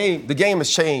 Right. The game has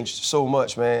changed so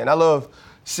much, man. And I love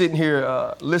sitting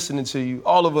here listening to you.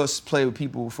 All of us play with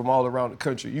people from all around the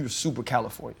country. You're super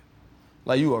California.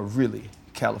 Like, you are really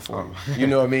California. You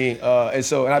know what I mean?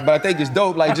 But I think it's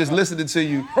dope, like, just listening to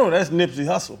you. Bro, that's Nipsey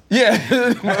Hussle. Yeah.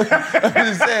 I'm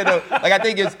just saying, though. Like, I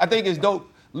think it's dope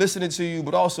listening to you,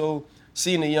 but also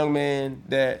seeing a young man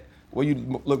that, well,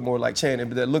 you look more like Channing,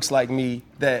 but that looks like me,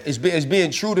 that is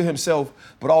being true to himself,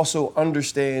 but also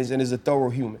understands and is a thorough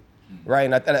human. Right,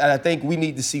 and I think we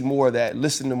need to see more of that,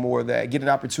 listen to more of that, get an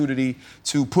opportunity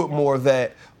to put more of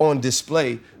that on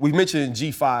display. We mentioned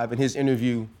G5 in his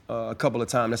interview a couple of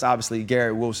times. That's obviously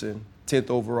Garrett Wilson, 10th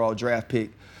overall draft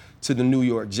pick to the New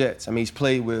York Jets. I mean, he's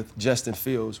played with Justin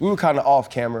Fields. We were kind of off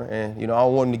camera, and, you know, I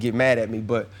don't want him to get mad at me,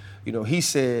 but, you know, he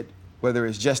said whether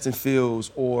it's Justin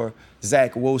Fields or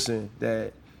Zach Wilson,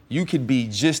 that you could be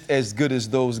just as good as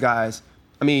those guys,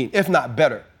 I mean, if not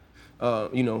better.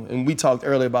 You know, and we talked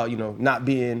earlier about, you know, not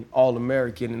being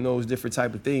All-American and those different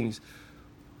type of things.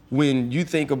 When you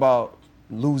think about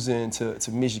losing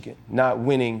to Michigan, not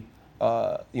winning,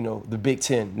 you know, the Big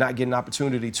Ten, not getting an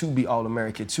opportunity to be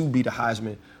All-American, to be the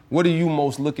Heisman, what are you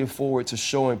most looking forward to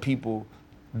showing people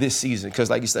this season?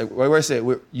 Because, like you said, where I said,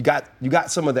 you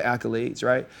got some of the accolades,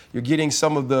 right? You're getting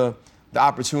some of the the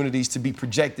opportunities to be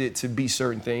projected to be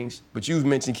certain things. But you've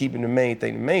mentioned keeping the main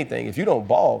thing the main thing. If you don't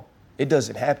ball, it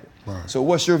doesn't happen. Right. So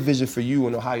what's your vision for you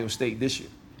in Ohio State this year?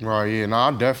 Right, yeah. No,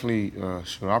 I definitely,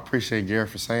 I appreciate Garrett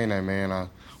for saying that, man.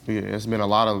 It's been a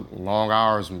lot of long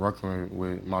hours working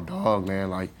with my dog, man.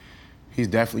 Like, he's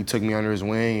definitely took me under his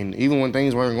wing. And even when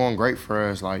things weren't going great for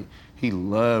us, like, he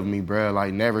loved me, bro.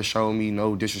 Like, never showed me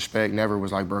no disrespect, never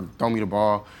was like, bro, throw me the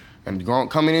ball. And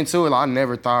coming into it, like, I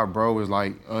never thought bro was,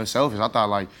 like, unselfish. I thought,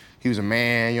 like, he was a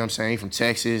man, you know what I'm saying? He from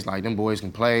Texas, like, them boys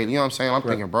can play. You know what I'm saying? I'm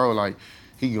thinking, bro, like,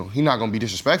 he not gonna be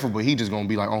disrespectful, but he just gonna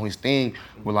be like on his thing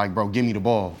with like, bro, give me the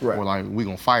ball. Right. Or like, we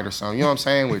gonna fight or something. You know what I'm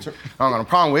saying? Which I don't got a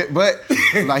problem with, but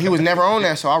like he was never on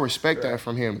that, so I respect that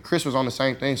from him. Chris was on the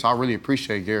same thing, so I really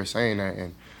appreciate Garrett saying that.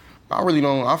 And I feel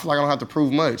like I don't have to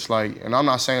prove much. Like, and I'm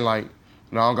not saying like,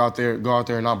 I don't go out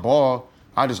there and not ball.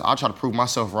 I try to prove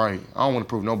myself right. I don't wanna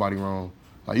prove nobody wrong.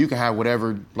 Like, you can have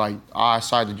whatever, like,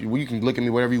 eyesight that you can look at me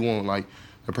whatever you want. Like,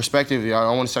 the perspective, I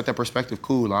wanna set that perspective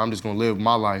cool. Like, I'm just gonna live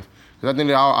my life. Because I think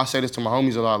that I say this to my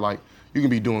homies a lot, like, you can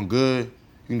be doing good,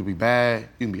 you can be bad,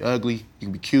 you can be ugly, you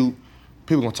can be cute.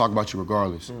 People gonna talk about you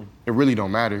regardless. It really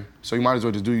don't matter. So you might as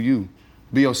well just do you.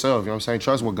 Be yourself, you know what I'm saying?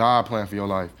 Trust what God planned for your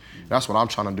life. That's what I'm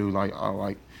trying to do. Like,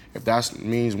 if that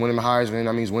means winning the Heisman,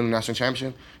 that means winning the national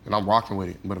championship, then I'm rocking with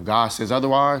it. But if God says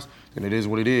otherwise, then it is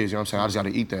what it is, you know what I'm saying? I just gotta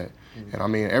eat that. And I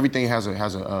mean, everything has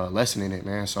a lesson in it,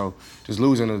 man. So just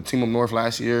losing to the team up north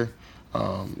last year,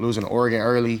 losing to Oregon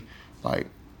early, like,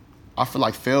 I feel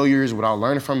like failures without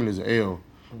learning from it is an L.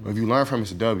 But if you learn from it,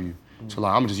 it's a W. So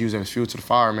like, I'm gonna just use that as fuel to the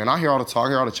fire, man. I hear all the talk, I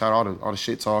hear all the chat, all the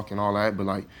shit talk and all that, but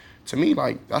like, to me,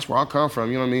 like, that's where I come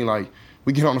from, you know what I mean? Like,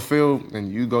 we get on the field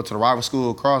and you go to the rival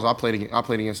school across. I played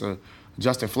against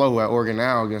Justin Flo, who at Oregon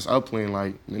now, against Upland.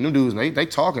 Like, the new dudes, they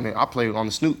talking. I played on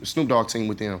the Snoop Dogg team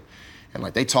with them. And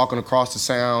like, they talking across the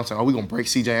sound, saying, oh, we gonna break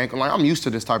CJ ankle. Like, I'm used to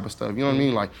this type of stuff, you know what I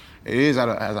mean? Like, it is at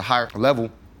a higher level.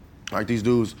 Like, these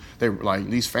dudes,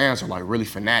 these fans are like really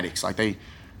fanatics. Like,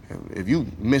 if you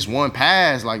miss one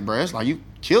pass, like, bro, it's like you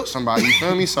killed somebody, you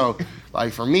feel me? So,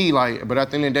 like, for me, like, but at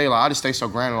the end of the day, like, I just stay so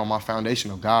grounded on my foundation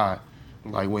of God.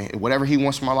 Like, whatever he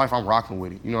wants for my life, I'm rocking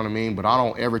with it, you know what I mean? But I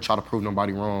don't ever try to prove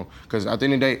nobody wrong, because at the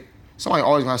end of the day, somebody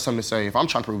always gonna have something to say. If I'm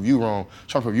trying to prove you wrong, I'm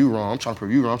trying to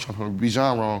prove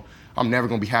Bijan wrong, I'm never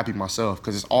gonna be happy with myself,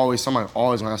 because it's always, somebody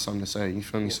always gonna have something to say, you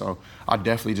feel me? So I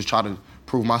definitely just try to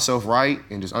prove myself right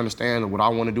and just understand what I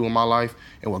wanna do in my life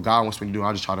and what God wants me to do.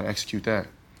 I just try to execute that.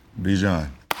 Bijan,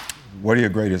 what are your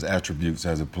greatest attributes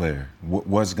as a player?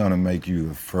 What's gonna make you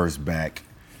the first back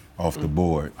off the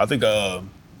board? I think,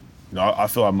 I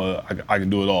feel I can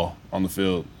do it all on the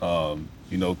field.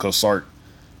 Coach Sark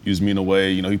used me in a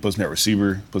way, he puts me at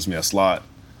receiver, puts me at slot,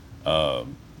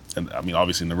 and I mean,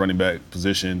 obviously in the running back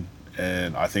position.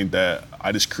 And I think that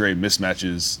I just create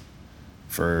mismatches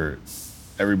for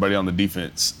everybody on the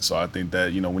defense. So I think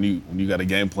that, when you got a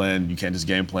game plan, you can't just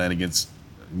game plan against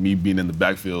me being in the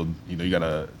backfield. You got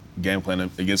a game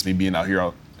plan against me being out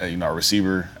here, a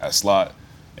receiver at slot.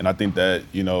 And I think that,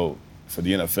 for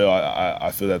the NFL,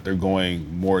 I feel that they're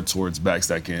going more towards backs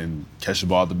that can catch the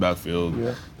ball at the backfield,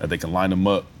 that they can line them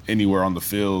up anywhere on the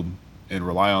field and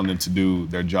rely on them to do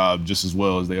their job just as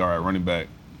well as they are at running back,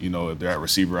 if they're at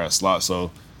receiver, at slot.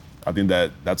 So I think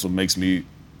that that's what makes me,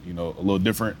 a little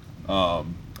different. I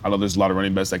know there's a lot of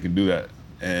running backs that can do that,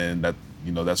 and that,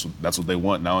 that's what they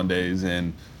want nowadays.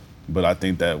 But I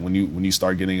think that when you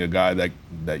start getting a guy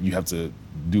that you have to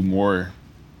do more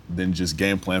than just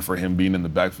game plan for him being in the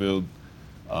backfield,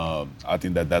 I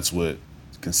think that's what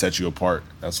can set you apart.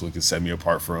 That's what can set me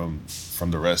apart from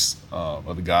the rest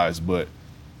of the guys. But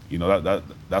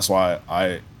that's why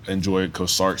I enjoy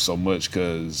Coach Sark so much,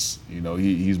 because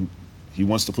he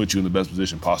wants to put you in the best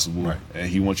position possible, right, and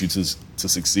he wants you to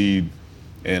succeed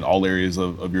in all areas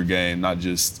of your game, not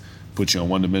just put you on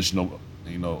one-dimensional,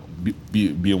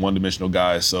 be a one-dimensional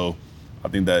guy. So I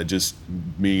think that just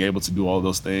being able to do all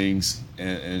those things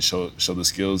and show the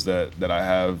skills that I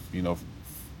have,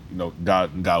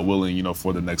 God willing,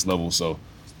 for the next level. So,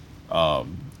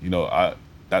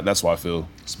 that's why I feel.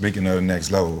 Speaking of the next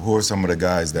level, who are some of the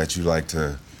guys that you like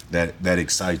that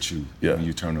excite you when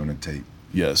you turn on the tape?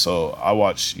 Yeah, so I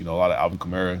watch, a lot of Alvin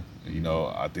Kamara.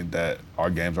 I think that our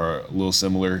games are a little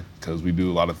similar because we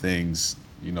do a lot of things.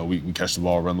 We catch the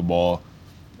ball, run the ball,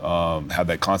 have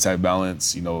that contact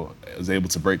balance, is able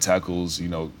to break tackles,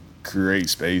 create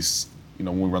space,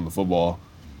 when we run the football.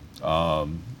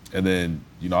 And then,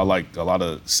 I like a lot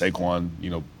of Saquon.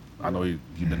 I know he's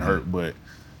been hurt, but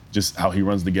just how he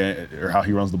runs the game, or how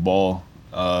he runs the ball,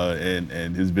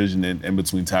 and his vision in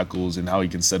between tackles, and how he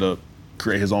can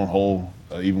create his own hole,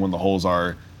 even when the holes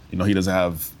are, he doesn't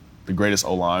have the greatest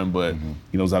O-line, but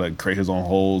he knows how to create his own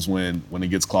holes when it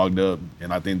gets clogged up.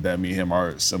 And I think that me and him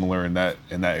are similar in that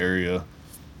area.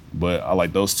 But I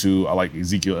like those two. I like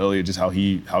Ezekiel Elliott, just how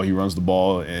he runs the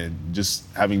ball, and just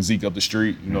having Zeke up the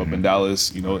street, up in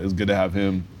Dallas, it's good to have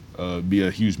him be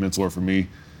a huge mentor for me,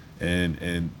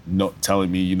 and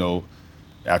telling me,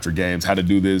 after games how to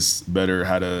do this better,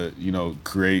 how to,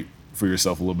 create for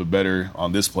yourself a little bit better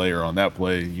on this play or on that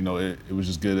play. It was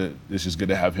just good. It's just good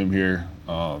to have him here.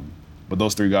 But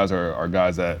those three guys are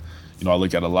guys that, I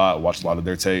look at a lot, watch a lot of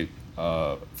their tape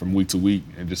from week to week,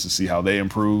 and just to see how they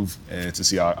improve and to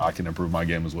see how I can improve my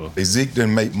game as well. Zeke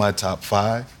didn't make my top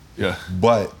 5. Yeah.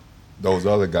 But those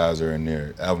other guys are in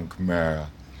there. Alvin Kamara,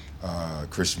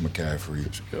 Christian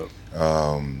McCaffrey,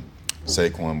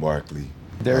 Saquon Barkley,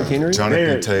 Derrick Henry,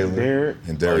 Jonathan Taylor,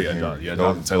 and Derrick Henry.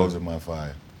 Jonathan Taylor. Those are my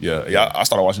 5. Yeah. I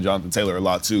started watching Jonathan Taylor a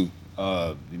lot too.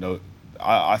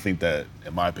 I think that,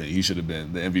 in my opinion, he should have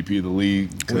been the MVP of the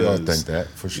league. We all think that,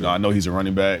 for sure. I know he's a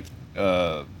running back,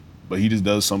 but he just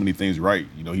does so many things right.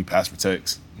 He pass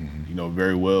protects,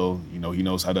 very well. He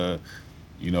knows how to,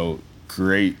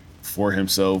 create for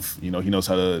himself. He knows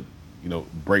how to,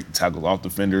 break tackles off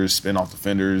defenders, spin off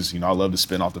defenders. I love to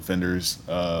spin off defenders.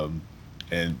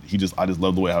 And I just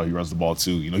love the way how he runs the ball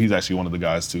too. He's actually one of the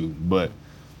guys too. But,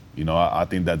 I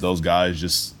think that those guys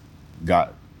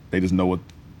they just know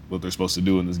what they're supposed to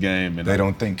do in this game. And they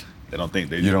don't think. They don't think.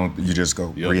 You just go.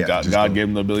 God gave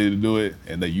them the ability to do it,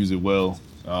 and they use it well.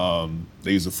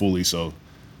 They use it fully. So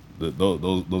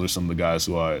those are some of the guys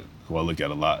who I look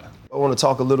at a lot. I want to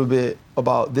talk a little bit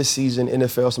about this season,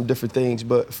 NFL, some different things.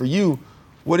 But for you,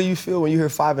 what do you feel when you hear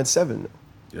 5-7?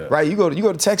 Yeah. Right? You go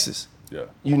to Texas. Yeah.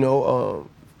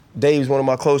 Dave's one of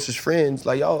my closest friends.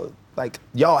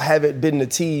 Y'all haven't been the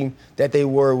team that they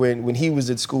were when he was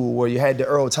at school, where you had the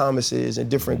Earl Thomases and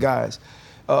different guys.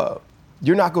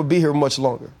 You're not going to be here much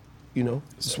longer.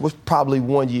 It's probably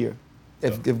 1 year,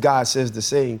 if God says the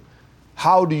same.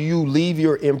 How do you leave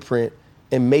your imprint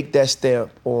and make that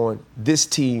stamp on this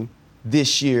team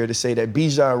this year to say that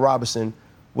Bijan Robinson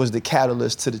was the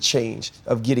catalyst to the change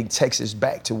of getting Texas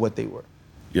back to what they were?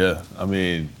 Yeah, I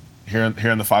mean, hearing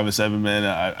the 5-7, man.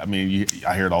 I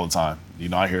hear it all the time.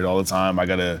 I hear it all the time.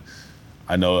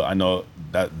 I know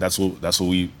that's what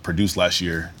we produced last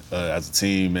year as a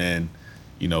team, and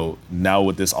now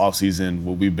with this offseason,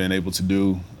 what we've been able to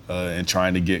do and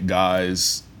trying to get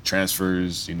guys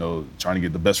transfers, trying to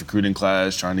get the best recruiting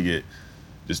class, trying to get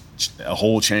just a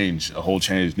whole change,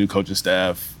 new coaching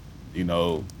staff.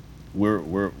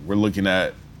 We're looking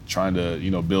at trying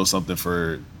to build something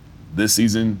for this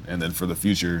season and then for the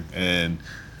future. And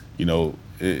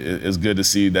it's good to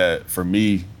see that for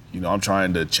me. I'm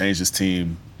trying to change this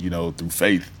team, through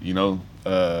faith.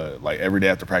 Every day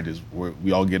after practice,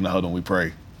 we all get in the huddle and we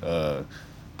pray.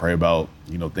 Pray about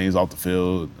things off the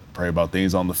field, pray about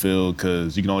things on the field,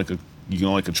 because you can only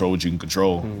control what you can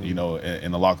control.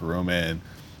 In the locker room. And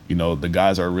the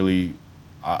guys are really.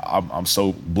 I'm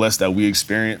so blessed that we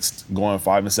experienced going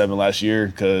 5-7 last year,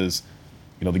 because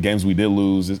the games we did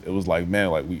lose, it was like,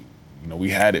 man, we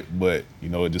had it, but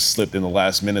it just slipped in the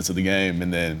last minutes of the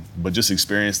game, but just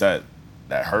experience that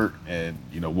hurt and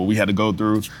what we had to go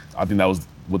through. I think that was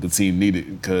what the team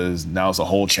needed, because now it's a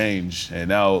whole change, and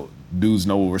now dudes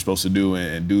know what we're supposed to do,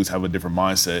 and dudes have a different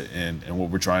mindset and what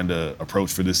we're trying to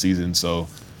approach for this season. So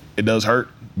it does hurt,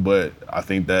 but I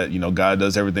think that God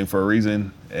does everything for a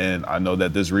reason, and I know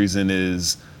that this reason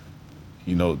is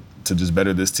to just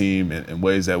better this team in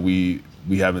ways that we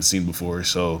haven't seen before.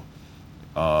 So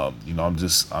I'm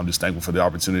just thankful for the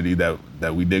opportunity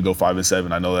that we did go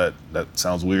 5-7. I know that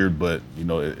sounds weird, but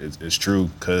it's true,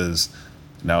 because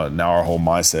now our whole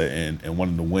mindset and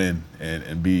wanting to win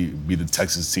and be the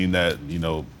Texas team that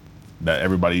that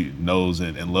everybody knows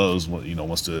and loves,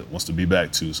 wants to be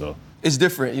back to. So it's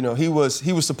different. He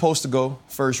was supposed to go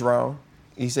first round.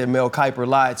 He said Mel Kiper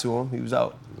lied to him. He was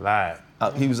out. Lied.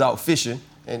 He was out fishing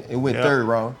and went third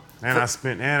round. And I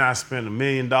spent $1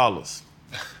 million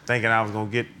thinking I was gonna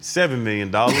get $7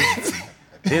 million.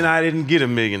 Then I didn't get $1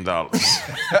 million.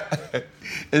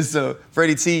 And so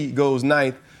Freddie T goes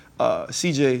 9th.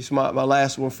 CJ, my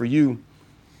last one for you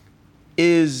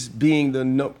is being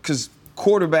because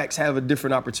quarterbacks have a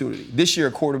different opportunity. This year,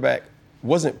 a quarterback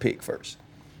wasn't picked first,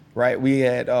 right? We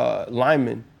had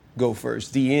linemen go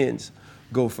first, DNs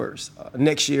go first.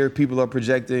 Next year, people are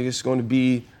projecting it's going to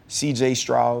be CJ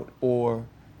Stroud or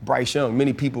Bryce Young.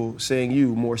 Many people saying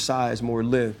more size, more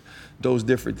length, those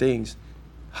different things.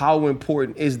 How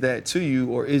important is that to you,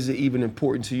 or is it even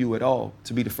important to you at all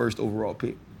to be the first overall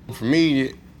pick? For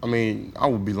me, I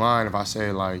would be lying if I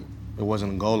said it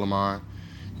wasn't a goal of mine.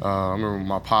 I remember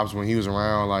my pops, when he was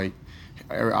around,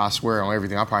 I swear on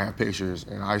everything. I probably have pictures,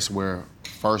 and I swear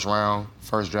first round,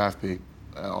 first draft pick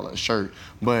on a shirt.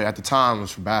 But at the time, it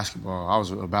was for basketball. I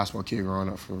was a basketball kid growing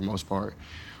up for the most part.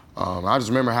 I just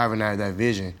remember having that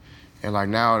vision, and like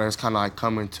now that's kind of like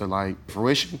coming to like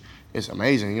fruition. It's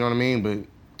amazing, you know what I mean? But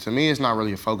to me, it's not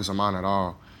really a focus of mine at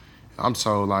all. I'm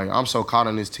so caught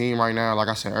on this team right now. Like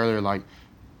I said earlier, like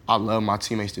I love my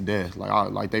teammates to death.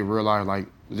 Like they realize like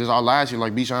just our last year,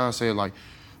 like Bijan said, like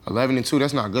 11-2,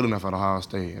 that's not good enough at Ohio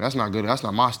State. That's not good. That's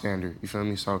not my standard. You feel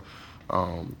me? So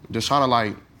just trying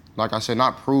to like I said,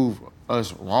 not prove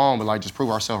us wrong, but like just prove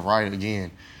ourselves right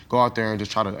again. Go out there and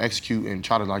just try to execute and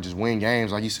try to like just win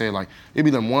games. Like you said, like it'd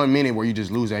be the 1 minute where you just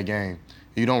lose that game.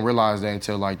 You don't realize that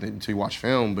until you watch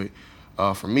film. But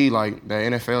for me, like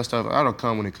that NFL stuff, that'll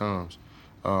come when it comes.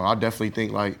 I definitely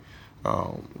think like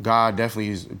God definitely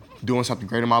is doing something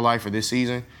great in my life for this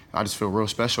season. I just feel real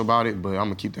special about it, but I'm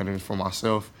gonna keep that in for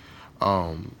myself.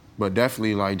 But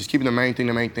definitely like just keeping the main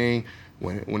thing.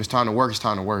 When it's time to work, it's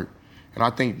time to work. And I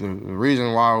think the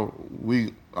reason why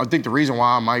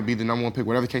I might be the number 1 pick,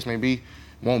 whatever the case may be,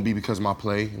 won't be because of my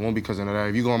play. It won't be because of that.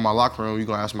 If you go in my locker room, you're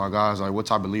gonna ask my guys like, what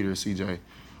type of leader is CJ?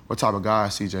 What type of guy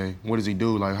is CJ? What does he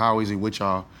do? Like, how is he with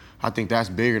y'all? I think that's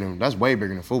way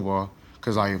bigger than football.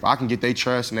 Cause like if I can get their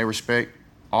trust and their respect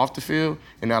off the field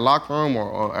in that locker room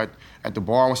or at the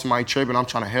bar when somebody tripping, I'm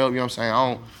trying to help. You know what I'm saying?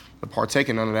 I don't partake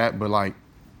in none of that. But like,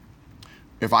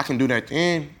 if I can do that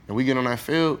then and we get on that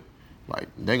field, like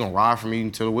they gonna ride for me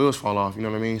until the wheels fall off. You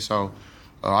know what I mean? So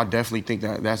I definitely think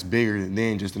that's bigger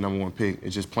than just the number 1 pick.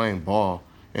 It's just playing ball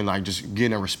and like just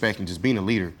getting that respect and just being a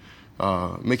leader.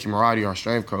 Mickey Marotti, our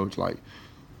strength coach, like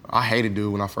I hated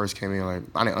dude when I first came in. Like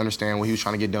I didn't understand what he was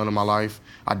trying to get done in my life.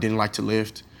 I didn't like to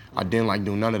lift. I didn't like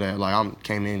doing none of that. Like I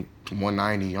came in to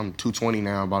 190. I'm 220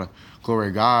 now, about a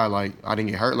glory guy. Like I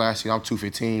didn't get hurt last year. I'm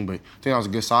 215, but I think that was a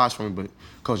good size for me. But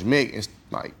Coach Mick is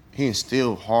like he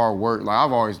instilled hard work. Like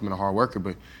I've always been a hard worker,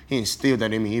 but he instilled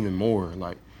that in me even more.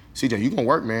 Like CJ, you gonna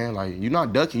work, man. Like you're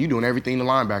not ducking. You doing everything the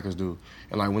linebackers do.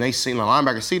 And like when the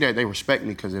linebackers see that, they respect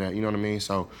me because of that. You know what I mean?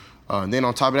 So. And then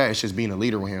on top of that, it's just being a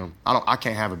leader with him. I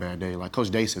can't have a bad day. Like Coach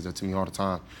Day says that to me all the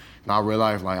time. And I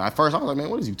realized, like, at first I was like, man,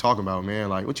 what is he talking about, man?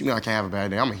 Like, what you mean I can't have a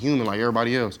bad day? I'm a human like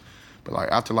everybody else. But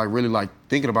like after like really like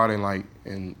thinking about it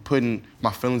and putting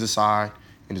my feelings aside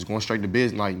and just going straight to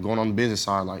business, like going on the business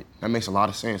side, like that makes a lot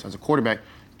of sense. As a quarterback,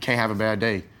 you can't have a bad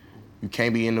day. You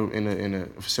can't be in the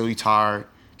facility tired,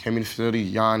 can't be in the facility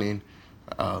yawning,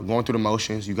 going through the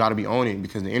motions. You got to be on it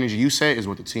because the energy you set is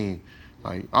with the team.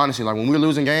 Like, honestly, like when we were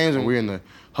losing games and we were in the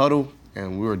huddle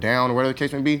and we were down or whatever the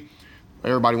case may be,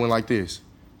 everybody went like this,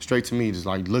 straight to me, just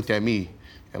like looked at me.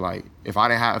 And like, if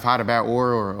I had a bad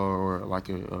aura or like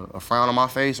a frown on my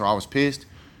face or I was pissed,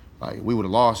 like we would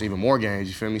have lost even more games,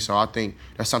 you feel me? So I think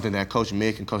that's something that Coach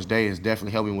Mick and Coach Day is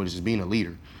definitely helping with, is just being a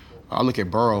leader. I look at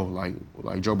Burrow,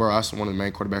 like Joe Burrow, that's one of the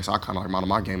main quarterbacks I kind of like model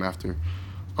my game after.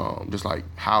 Just like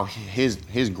how his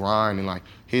grind and like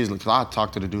because I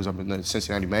talked to the dudes up in the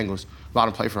Cincinnati Bengals, a lot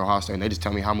of them play for Ohio State, and they just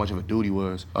tell me how much of a dude he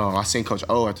was. I seen Coach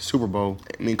O at the Super Bowl.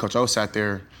 Me and Coach O sat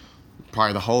there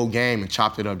probably the whole game and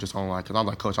chopped it up just on like, because I'm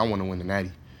like, Coach, I want to win the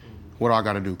Natty. What do I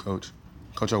got to do, Coach?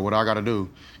 Coach O, what do I got to do?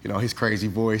 You know, his crazy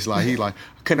voice, like he like,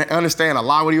 I couldn't understand a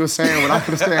lot what he was saying, but I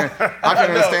could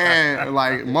understand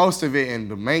like most of it,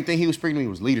 and the main thing he was speaking to me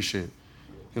was leadership.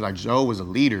 He was like, Joe was a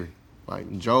leader.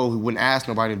 Like Joe, who wouldn't ask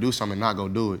nobody to do something and not go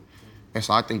do it. And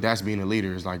so I think that's being a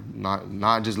leader. It's like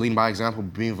not just leading by example,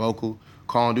 but being vocal,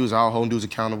 calling dudes out, holding dudes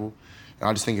accountable. And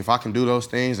I just think if I can do those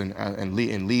things and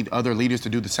lead other leaders to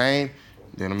do the same,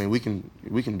 then I mean we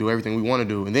can do everything we want to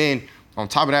do. And then on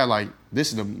top of that, like this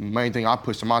is the main thing I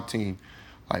push to my team.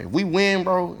 Like if we win,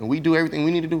 bro, and we do everything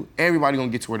we need to do, everybody gonna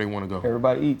get to where they want to go.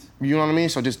 Everybody eats. You know what I mean?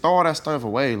 So just throw all that stuff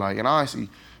away. Like, and honestly,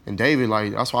 and David,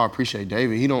 like that's why I appreciate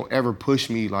David. He don't ever push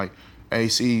me like, hey,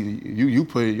 see, you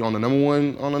put it on the number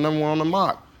one on the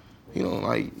mock. You know,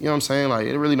 like, you know what I'm saying? Like,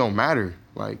 it really don't matter.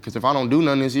 Like, because if I don't do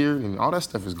nothing this year, then all that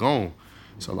stuff is gone.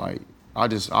 So, like, I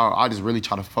just really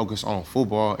try to focus on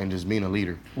football and just being a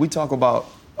leader. We talk about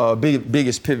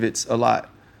biggest pivots a lot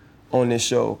on this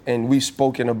show, and we've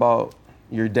spoken about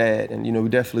your dad, and, you know, we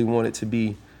definitely want it to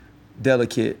be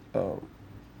delicate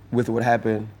with what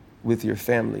happened with your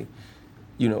family.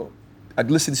 You know,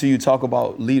 I'd listen to you talk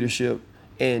about leadership,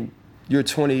 and you're a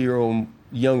 20-year-old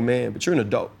young man, but you're an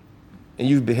adult, and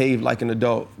you've behaved like an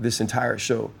adult this entire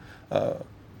show.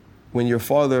 When your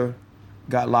father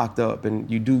got locked up,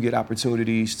 and you do get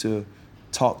opportunities to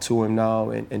talk to him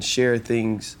now and share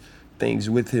things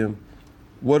with him,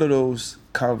 what are those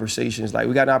conversations like?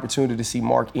 We got an opportunity to see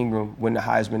Mark Ingram win the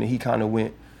Heisman, and he kind of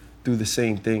went through the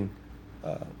same thing.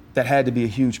 that had to be a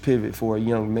huge pivot for a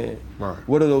young man. Right.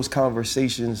 What are those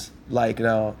conversations like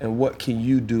now, and what can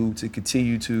you do to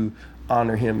continue to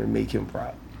honor him and make him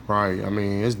proud? Right. I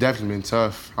mean, it's definitely been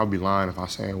tough. I'd be lying if I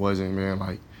say it wasn't, man.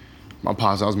 Like, my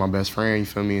pops, that was my best friend, you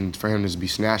feel me? And for him to just be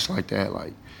snatched like that,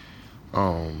 like,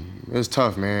 it's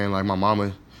tough, man. Like, my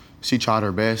mama, she tried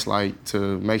her best, like,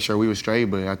 to make sure we were straight,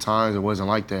 but at times it wasn't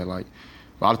like that. Like,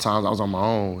 a lot of times I was on my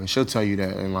own, and she'll tell you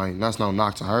that, and, like, that's no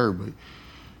knock to her, but,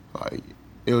 like,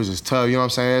 it was just tough, you know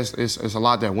what I'm saying? It's a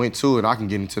lot that went to it. I can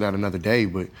get into that another day,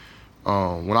 but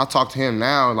when I talk to him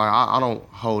now, like, I don't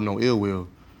hold no ill will.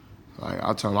 Like,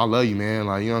 I tell him, I love you, man.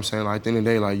 Like, you know what I'm saying? Like, at the end of the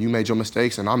day, like, you made your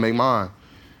mistakes, and I make mine.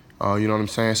 You know what I'm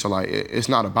saying? So, like, it's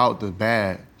not about the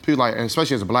bad. People, like, and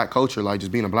especially as a black culture, like,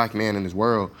 just being a black man in this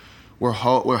world, we're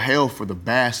held for the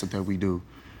bad stuff that we do.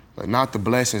 Like, not the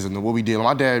blessings and what we did.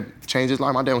 My dad changed his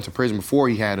life. My dad went to prison before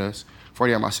he had us, before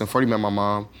he had my son, before he met my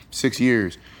mom, 6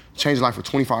 years. Changed his life for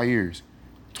 25 years.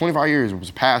 25 years, I was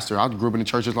a pastor. I grew up in the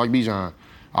church just like Bijan.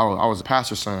 I was a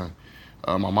pastor's son.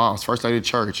 My mom's first lady of the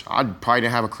church. I probably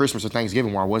didn't have a Christmas or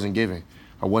Thanksgiving where I wasn't giving.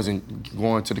 I wasn't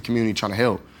going to the community trying to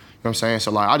help. You know what I'm saying?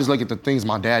 So, like, I just look at the things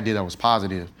my dad did that was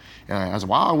positive. And I was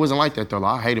like, well, I wasn't like that, though.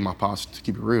 Like, I hated my pops, to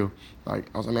keep it real. Like,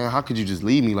 I was like, man, how could you just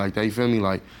leave me like that? You feel me?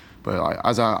 Like, but like,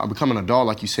 as I become an adult,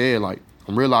 like you said, like,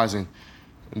 I'm realizing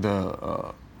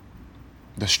the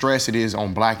stress it is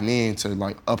on black men to,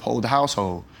 like, uphold the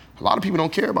household. A lot of people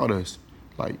don't care about us.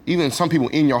 Like, even some people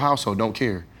in your household don't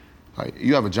care. Like,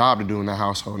 you have a job to do in that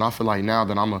household. And I feel like now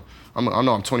that I know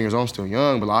I'm 20 years old, I'm still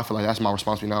young, but I feel like that's my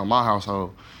responsibility now in my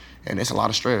household. And it's a lot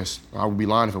of stress. I would be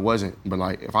lying if it wasn't. But,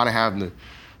 like, if I didn't have the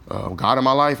God in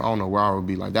my life, I don't know where I would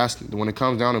be. Like, when it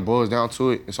comes down and boils down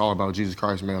to it, it's all about Jesus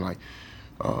Christ, man. Like,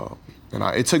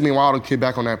 it took me a while to get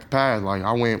back on that path. Like,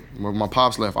 I went, when my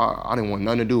pops left, I didn't want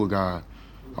nothing to do with God.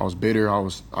 I was bitter. I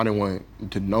didn't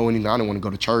want to know anything. I didn't want to go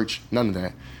to church, none of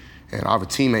that. And I have a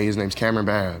teammate, his name's Cameron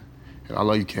Babb. And I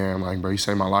love you, Cam. Like, bro, you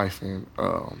saved my life. And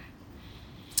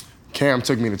Cam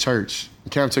took me to church.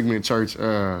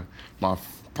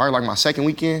 Probably my second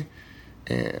weekend,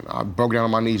 and I broke down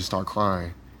on my knees and started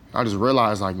crying. I just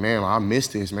realized, like, man, I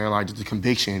missed this, man. Like, just the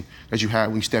conviction that you have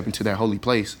when you step into that holy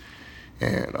place.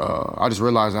 And I just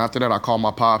realized after that, I called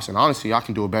my pops, and honestly, I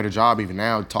can do a better job even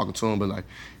now talking to him, but, like,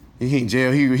 he in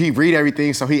jail. He read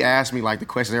everything, so he asked me, like, the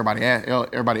questions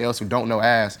everybody else who don't know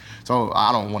asks. So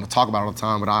I don't want to talk about it all the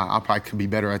time, but I probably could be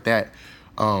better at that.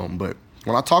 But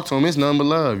when I talk to him, it's nothing but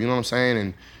love, you know what I'm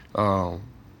saying? And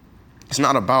it's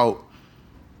not about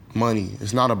money.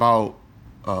 It's not about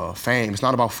fame. It's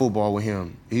not about football with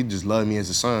him. He just loved me as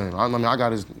a son. I mean, I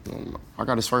got his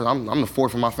first. I'm the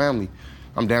fourth in my family.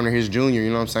 I'm damn near his junior. You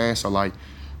know what I'm saying? So, like,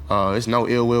 it's no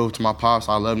ill will to my pops.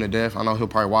 I love him to death. I know he'll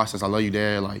probably watch this. I love you,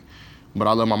 Dad. Like, but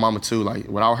I love my mama too. Like,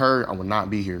 without her, I would not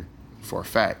be here, for a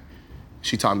fact.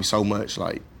 She taught me so much.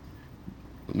 Like,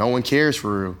 no one cares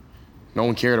for real. No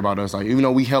one cared about us. Like, even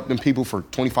though we helped them people for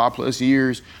 25 plus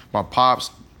years, my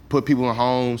pops put people in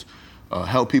homes.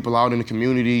 Help people out in the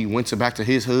community, went back to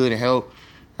his hood and helped.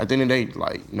 At the end of the day,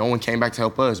 like, no one came back to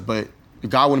help us, but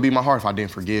God wouldn't be in my heart if I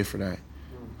didn't forgive for that.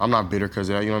 I'm not bitter because,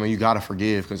 you know what I mean? You gotta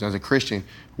forgive, because as a Christian,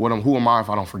 who am I if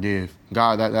I don't forgive?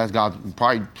 God, that's God's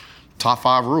probably top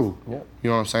 5 rule. Yep. You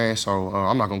know what I'm saying? So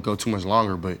I'm not gonna go too much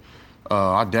longer, but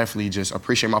I definitely just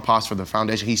appreciate my pops for the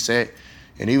foundation he set.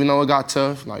 And even though it got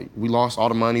tough, like, we lost all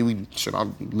the money, I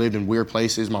lived in weird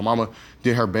places. My mama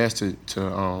did her best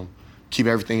to keep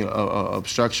everything up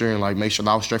structure and, like, make sure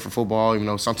that I was straight for football, even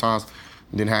though sometimes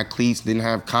didn't have cleats, didn't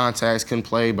have contacts, couldn't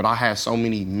play, but I had so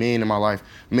many men in my life,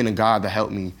 men of God that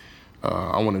helped me.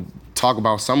 I want to talk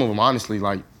about some of them, honestly,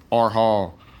 like R.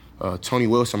 Hall, Tony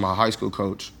Wilson, my high school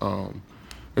coach.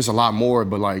 There's a lot more,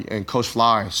 but, like, and Coach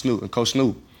Fly and Coach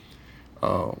Snoop.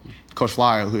 Coach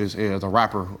Fly, who is a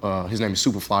rapper, his name is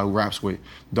Superfly, who raps with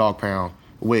Dog Pound,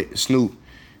 with Snoop.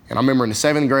 And I remember in the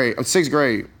 6th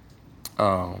grade,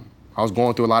 I was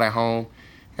going through a lot at home,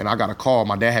 and I got a call.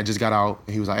 My dad had just got out,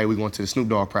 and he was like, hey, we going to the Snoop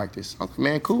Dogg practice. I was like,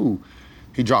 man, cool.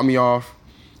 He dropped me off,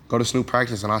 go to Snoop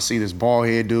practice, and I see this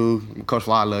bald-head dude. Coach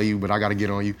Fly, I love you, but I got to get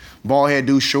on you. Bald-head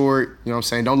dude, short, you know what I'm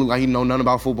saying? Don't look like he know nothing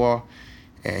about football.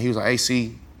 And he was like, hey,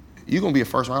 C, you going to be a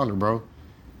first-rounder, bro.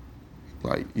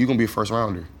 Like, you going to be a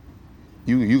first-rounder.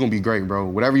 You going to be great, bro.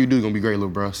 Whatever you do, you're going to be great, little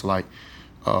bro. So, like,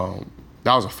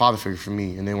 that was a father figure for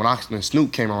me. And then when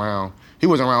Snoop came around, he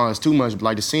wasn't around us too much, but,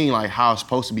 like, the scene, like, how it's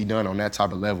supposed to be done on that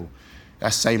type of level,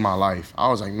 that saved my life. I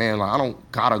was like, man, like, I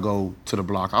don't gotta go to the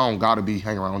block. I don't gotta be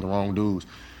hanging around with the wrong dudes.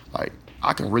 Like,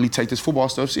 I can really take this football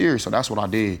stuff serious. So that's what I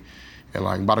did. And,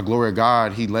 like, by the glory of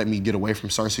God, he let me get away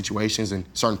from certain situations and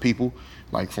certain people,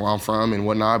 like, from where I'm from and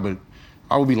whatnot. But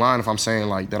I would be lying if I'm saying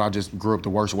like that I just grew up the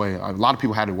worst way. A lot of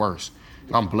people had it worse.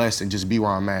 I'm blessed and just be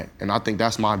where I'm at. And I think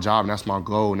that's my job and that's my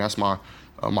goal and that's my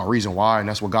reason why, and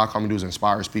that's what God called me to do is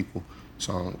inspires people.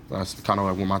 So that's kind of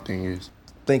like what my thing is.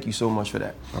 Thank you so much for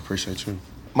that. I appreciate you.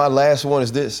 My last one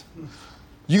is this.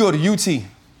 You go to UT,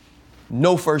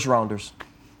 no first rounders.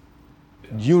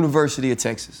 University of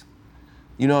Texas.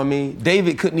 You know what I mean?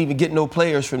 David couldn't even get no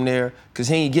players from there because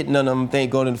he ain't getting none of them. They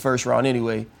ain't going in the first round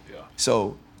anyway. Yeah.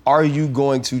 So are you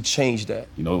going to change that?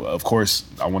 You know, of course,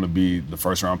 I want to be the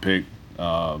first round pick.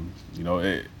 You know,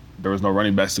 there was no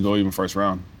running backs to go even first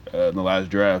round in the last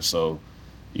draft. So,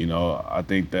 you know, I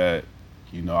think that,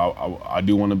 you know, I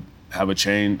do want to have a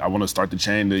chain. I want to start the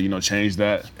chain to, you know, change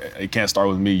that. It can't start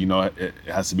with me. You know, it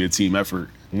has to be a team effort.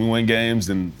 When we win games,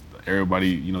 then everybody,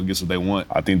 you know, gets what they want.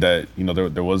 I think that, you know,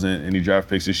 there wasn't any draft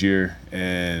picks this year.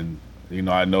 And, you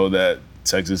know, I know that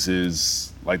Texas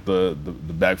is like the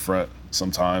back front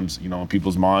sometimes, you know, in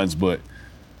people's minds. But,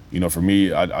 you know, for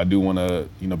me, I do want to,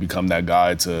 you know, become that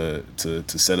guy to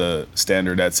set a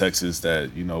standard at Texas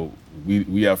that, you know,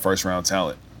 we have first round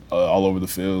talent all over the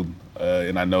field.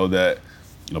 And I know that,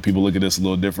 you know, people look at this a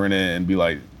little different and be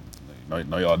like,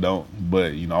 no, y'all don't.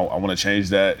 But, you know, I want to change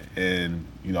that. And,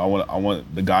 you know, I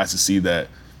want the guys to see that,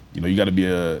 you know, you got to be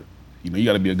a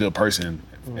good person,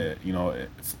 you know,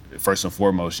 first and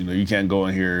foremost. You know, you can't go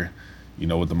in here, you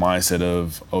know, with the mindset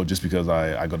of, oh, just because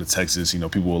I go to Texas, you know,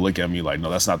 people will look at me like, no,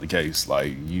 that's not the case.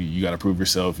 Like, you got to prove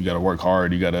yourself. You got to work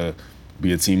hard. You got to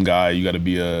be a team guy. You got to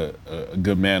be a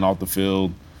good man off the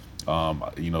field.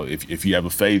 You know, if you have a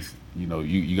faith, you know,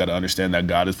 you got to understand that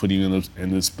God is putting you in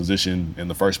this position in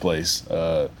the first place.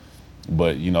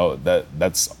 But, you know,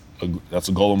 that's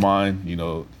a goal of mine, you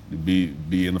know, to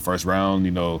be in the first round,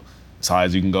 you know, as high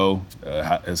as you can go,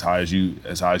 as high as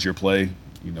your play,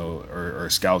 you know, or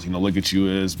scouts, you know, look at you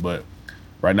as. But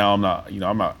right now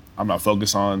I'm not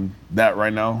focused on that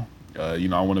right now. You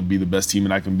know, I want to be the best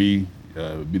teammate I can be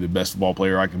the best football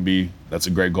player I can be. That's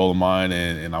a great goal of mine,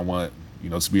 and I want, you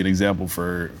know, to be an example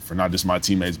for not just my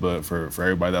teammates, but for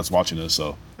everybody that's watching us.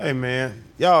 So, hey man,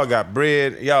 y'all got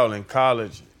bread, y'all in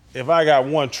college. If I got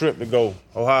one trip to go,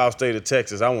 Ohio State or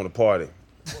Texas, I want to party.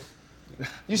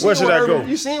 Where should I go?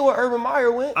 You seen where Urban Meyer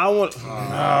went? I want. My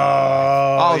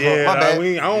I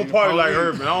bad. don't party like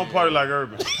Urban.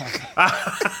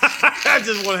 I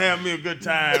just want to have me a good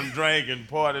time, drink and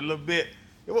party a little bit.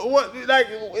 What like?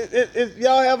 If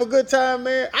y'all have a good time,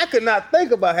 man. I could not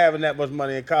think about having that much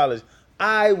money in college.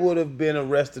 I would have been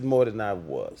arrested more than I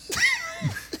was.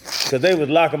 Because they was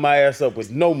locking my ass up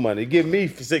with no money. Give me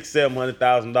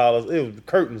 $600,000-$700,000. It was the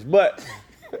curtains. But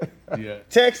yeah.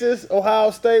 Texas,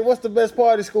 Ohio State, what's the best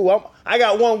party school? I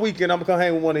got one weekend. I'm going to come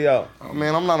hang with one of y'all. Oh,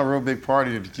 man, I'm not a real big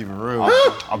partier to keep it real.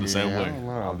 I'm the same way.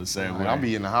 I'm the same way. I'll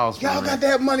be in the house. Y'all got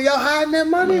that money. Y'all hiding that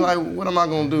money? I mean, like, what am I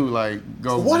going to do? Like,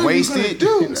 go what waste are you it?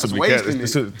 Do? That's wasting it.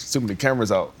 Some of the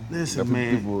cameras out. Listen,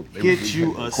 man, get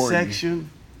you a section.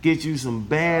 Get you some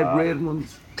bad red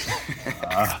ones.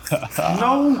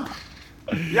 No.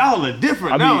 Y'all are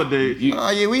different nowadays.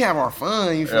 Yeah, we have our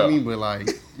fun, you feel me? But, like,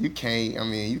 you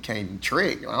can't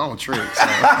trick. I don't trick. So.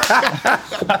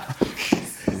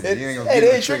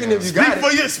 They ain't tricking if you got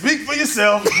it. Speak for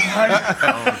yourself.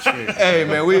 Hey,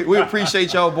 man, we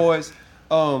appreciate y'all boys.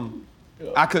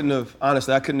 I couldn't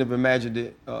have imagined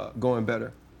it going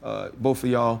better. Both of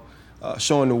y'all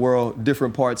showing the world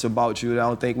different parts about you that I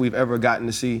don't think we've ever gotten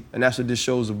to see. And that's what this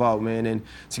show's about, man. And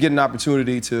to get an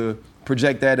opportunity to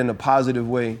project that in a positive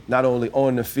way, not only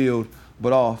on the field,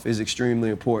 but off, is extremely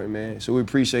important, man. So we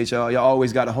appreciate y'all. Y'all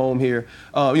always got a home here.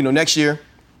 You know, next year,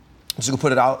 just gonna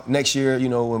put it out, next year, you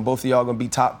know, when both of y'all gonna be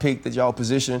top picked at y'all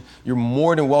position, you're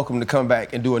more than welcome to come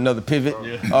back and do another pivot.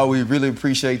 Yeah. We really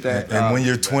appreciate that. And when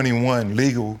you're 21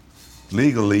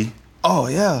 legally, oh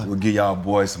yeah, we'll give y'all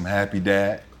boys some happy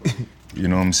dad. You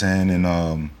know what I'm saying? And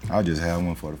I'll just have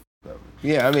one for the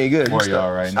yeah, I mean, good. For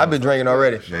y'all right now. I've been drinking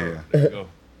already. Yeah. There you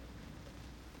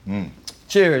go.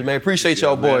 Cheers, man. Appreciate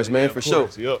y'all boys, man, for sure.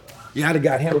 Yep. Yeah, I'd have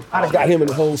got him in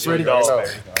the hole ready. Man,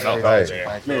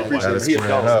 Appreciate it.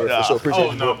 For sure.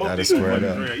 Appreciate it. Gotta square it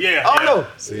up. Yeah. Oh, no.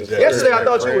 Yesterday I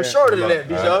thought you were shorter than that,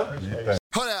 Bijan.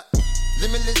 Hold up,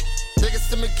 limitless, niggas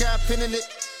to me, got pinning it.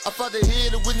 I fought the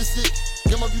head to witness it.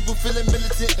 Get my people feeling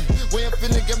militant. Way I'm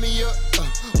feeling, get me up.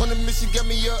 On the mission, get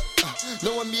me up.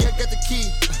 Knowing me, I got the key.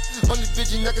 Only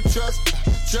vision I can trust.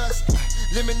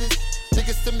 Limitless,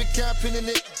 niggas to me, got pinning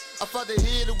it. I fought the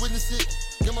head to witness it.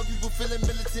 Get my people feeling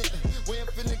militant. Way I'm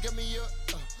feeling, get me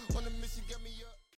up. On the mission, get me up.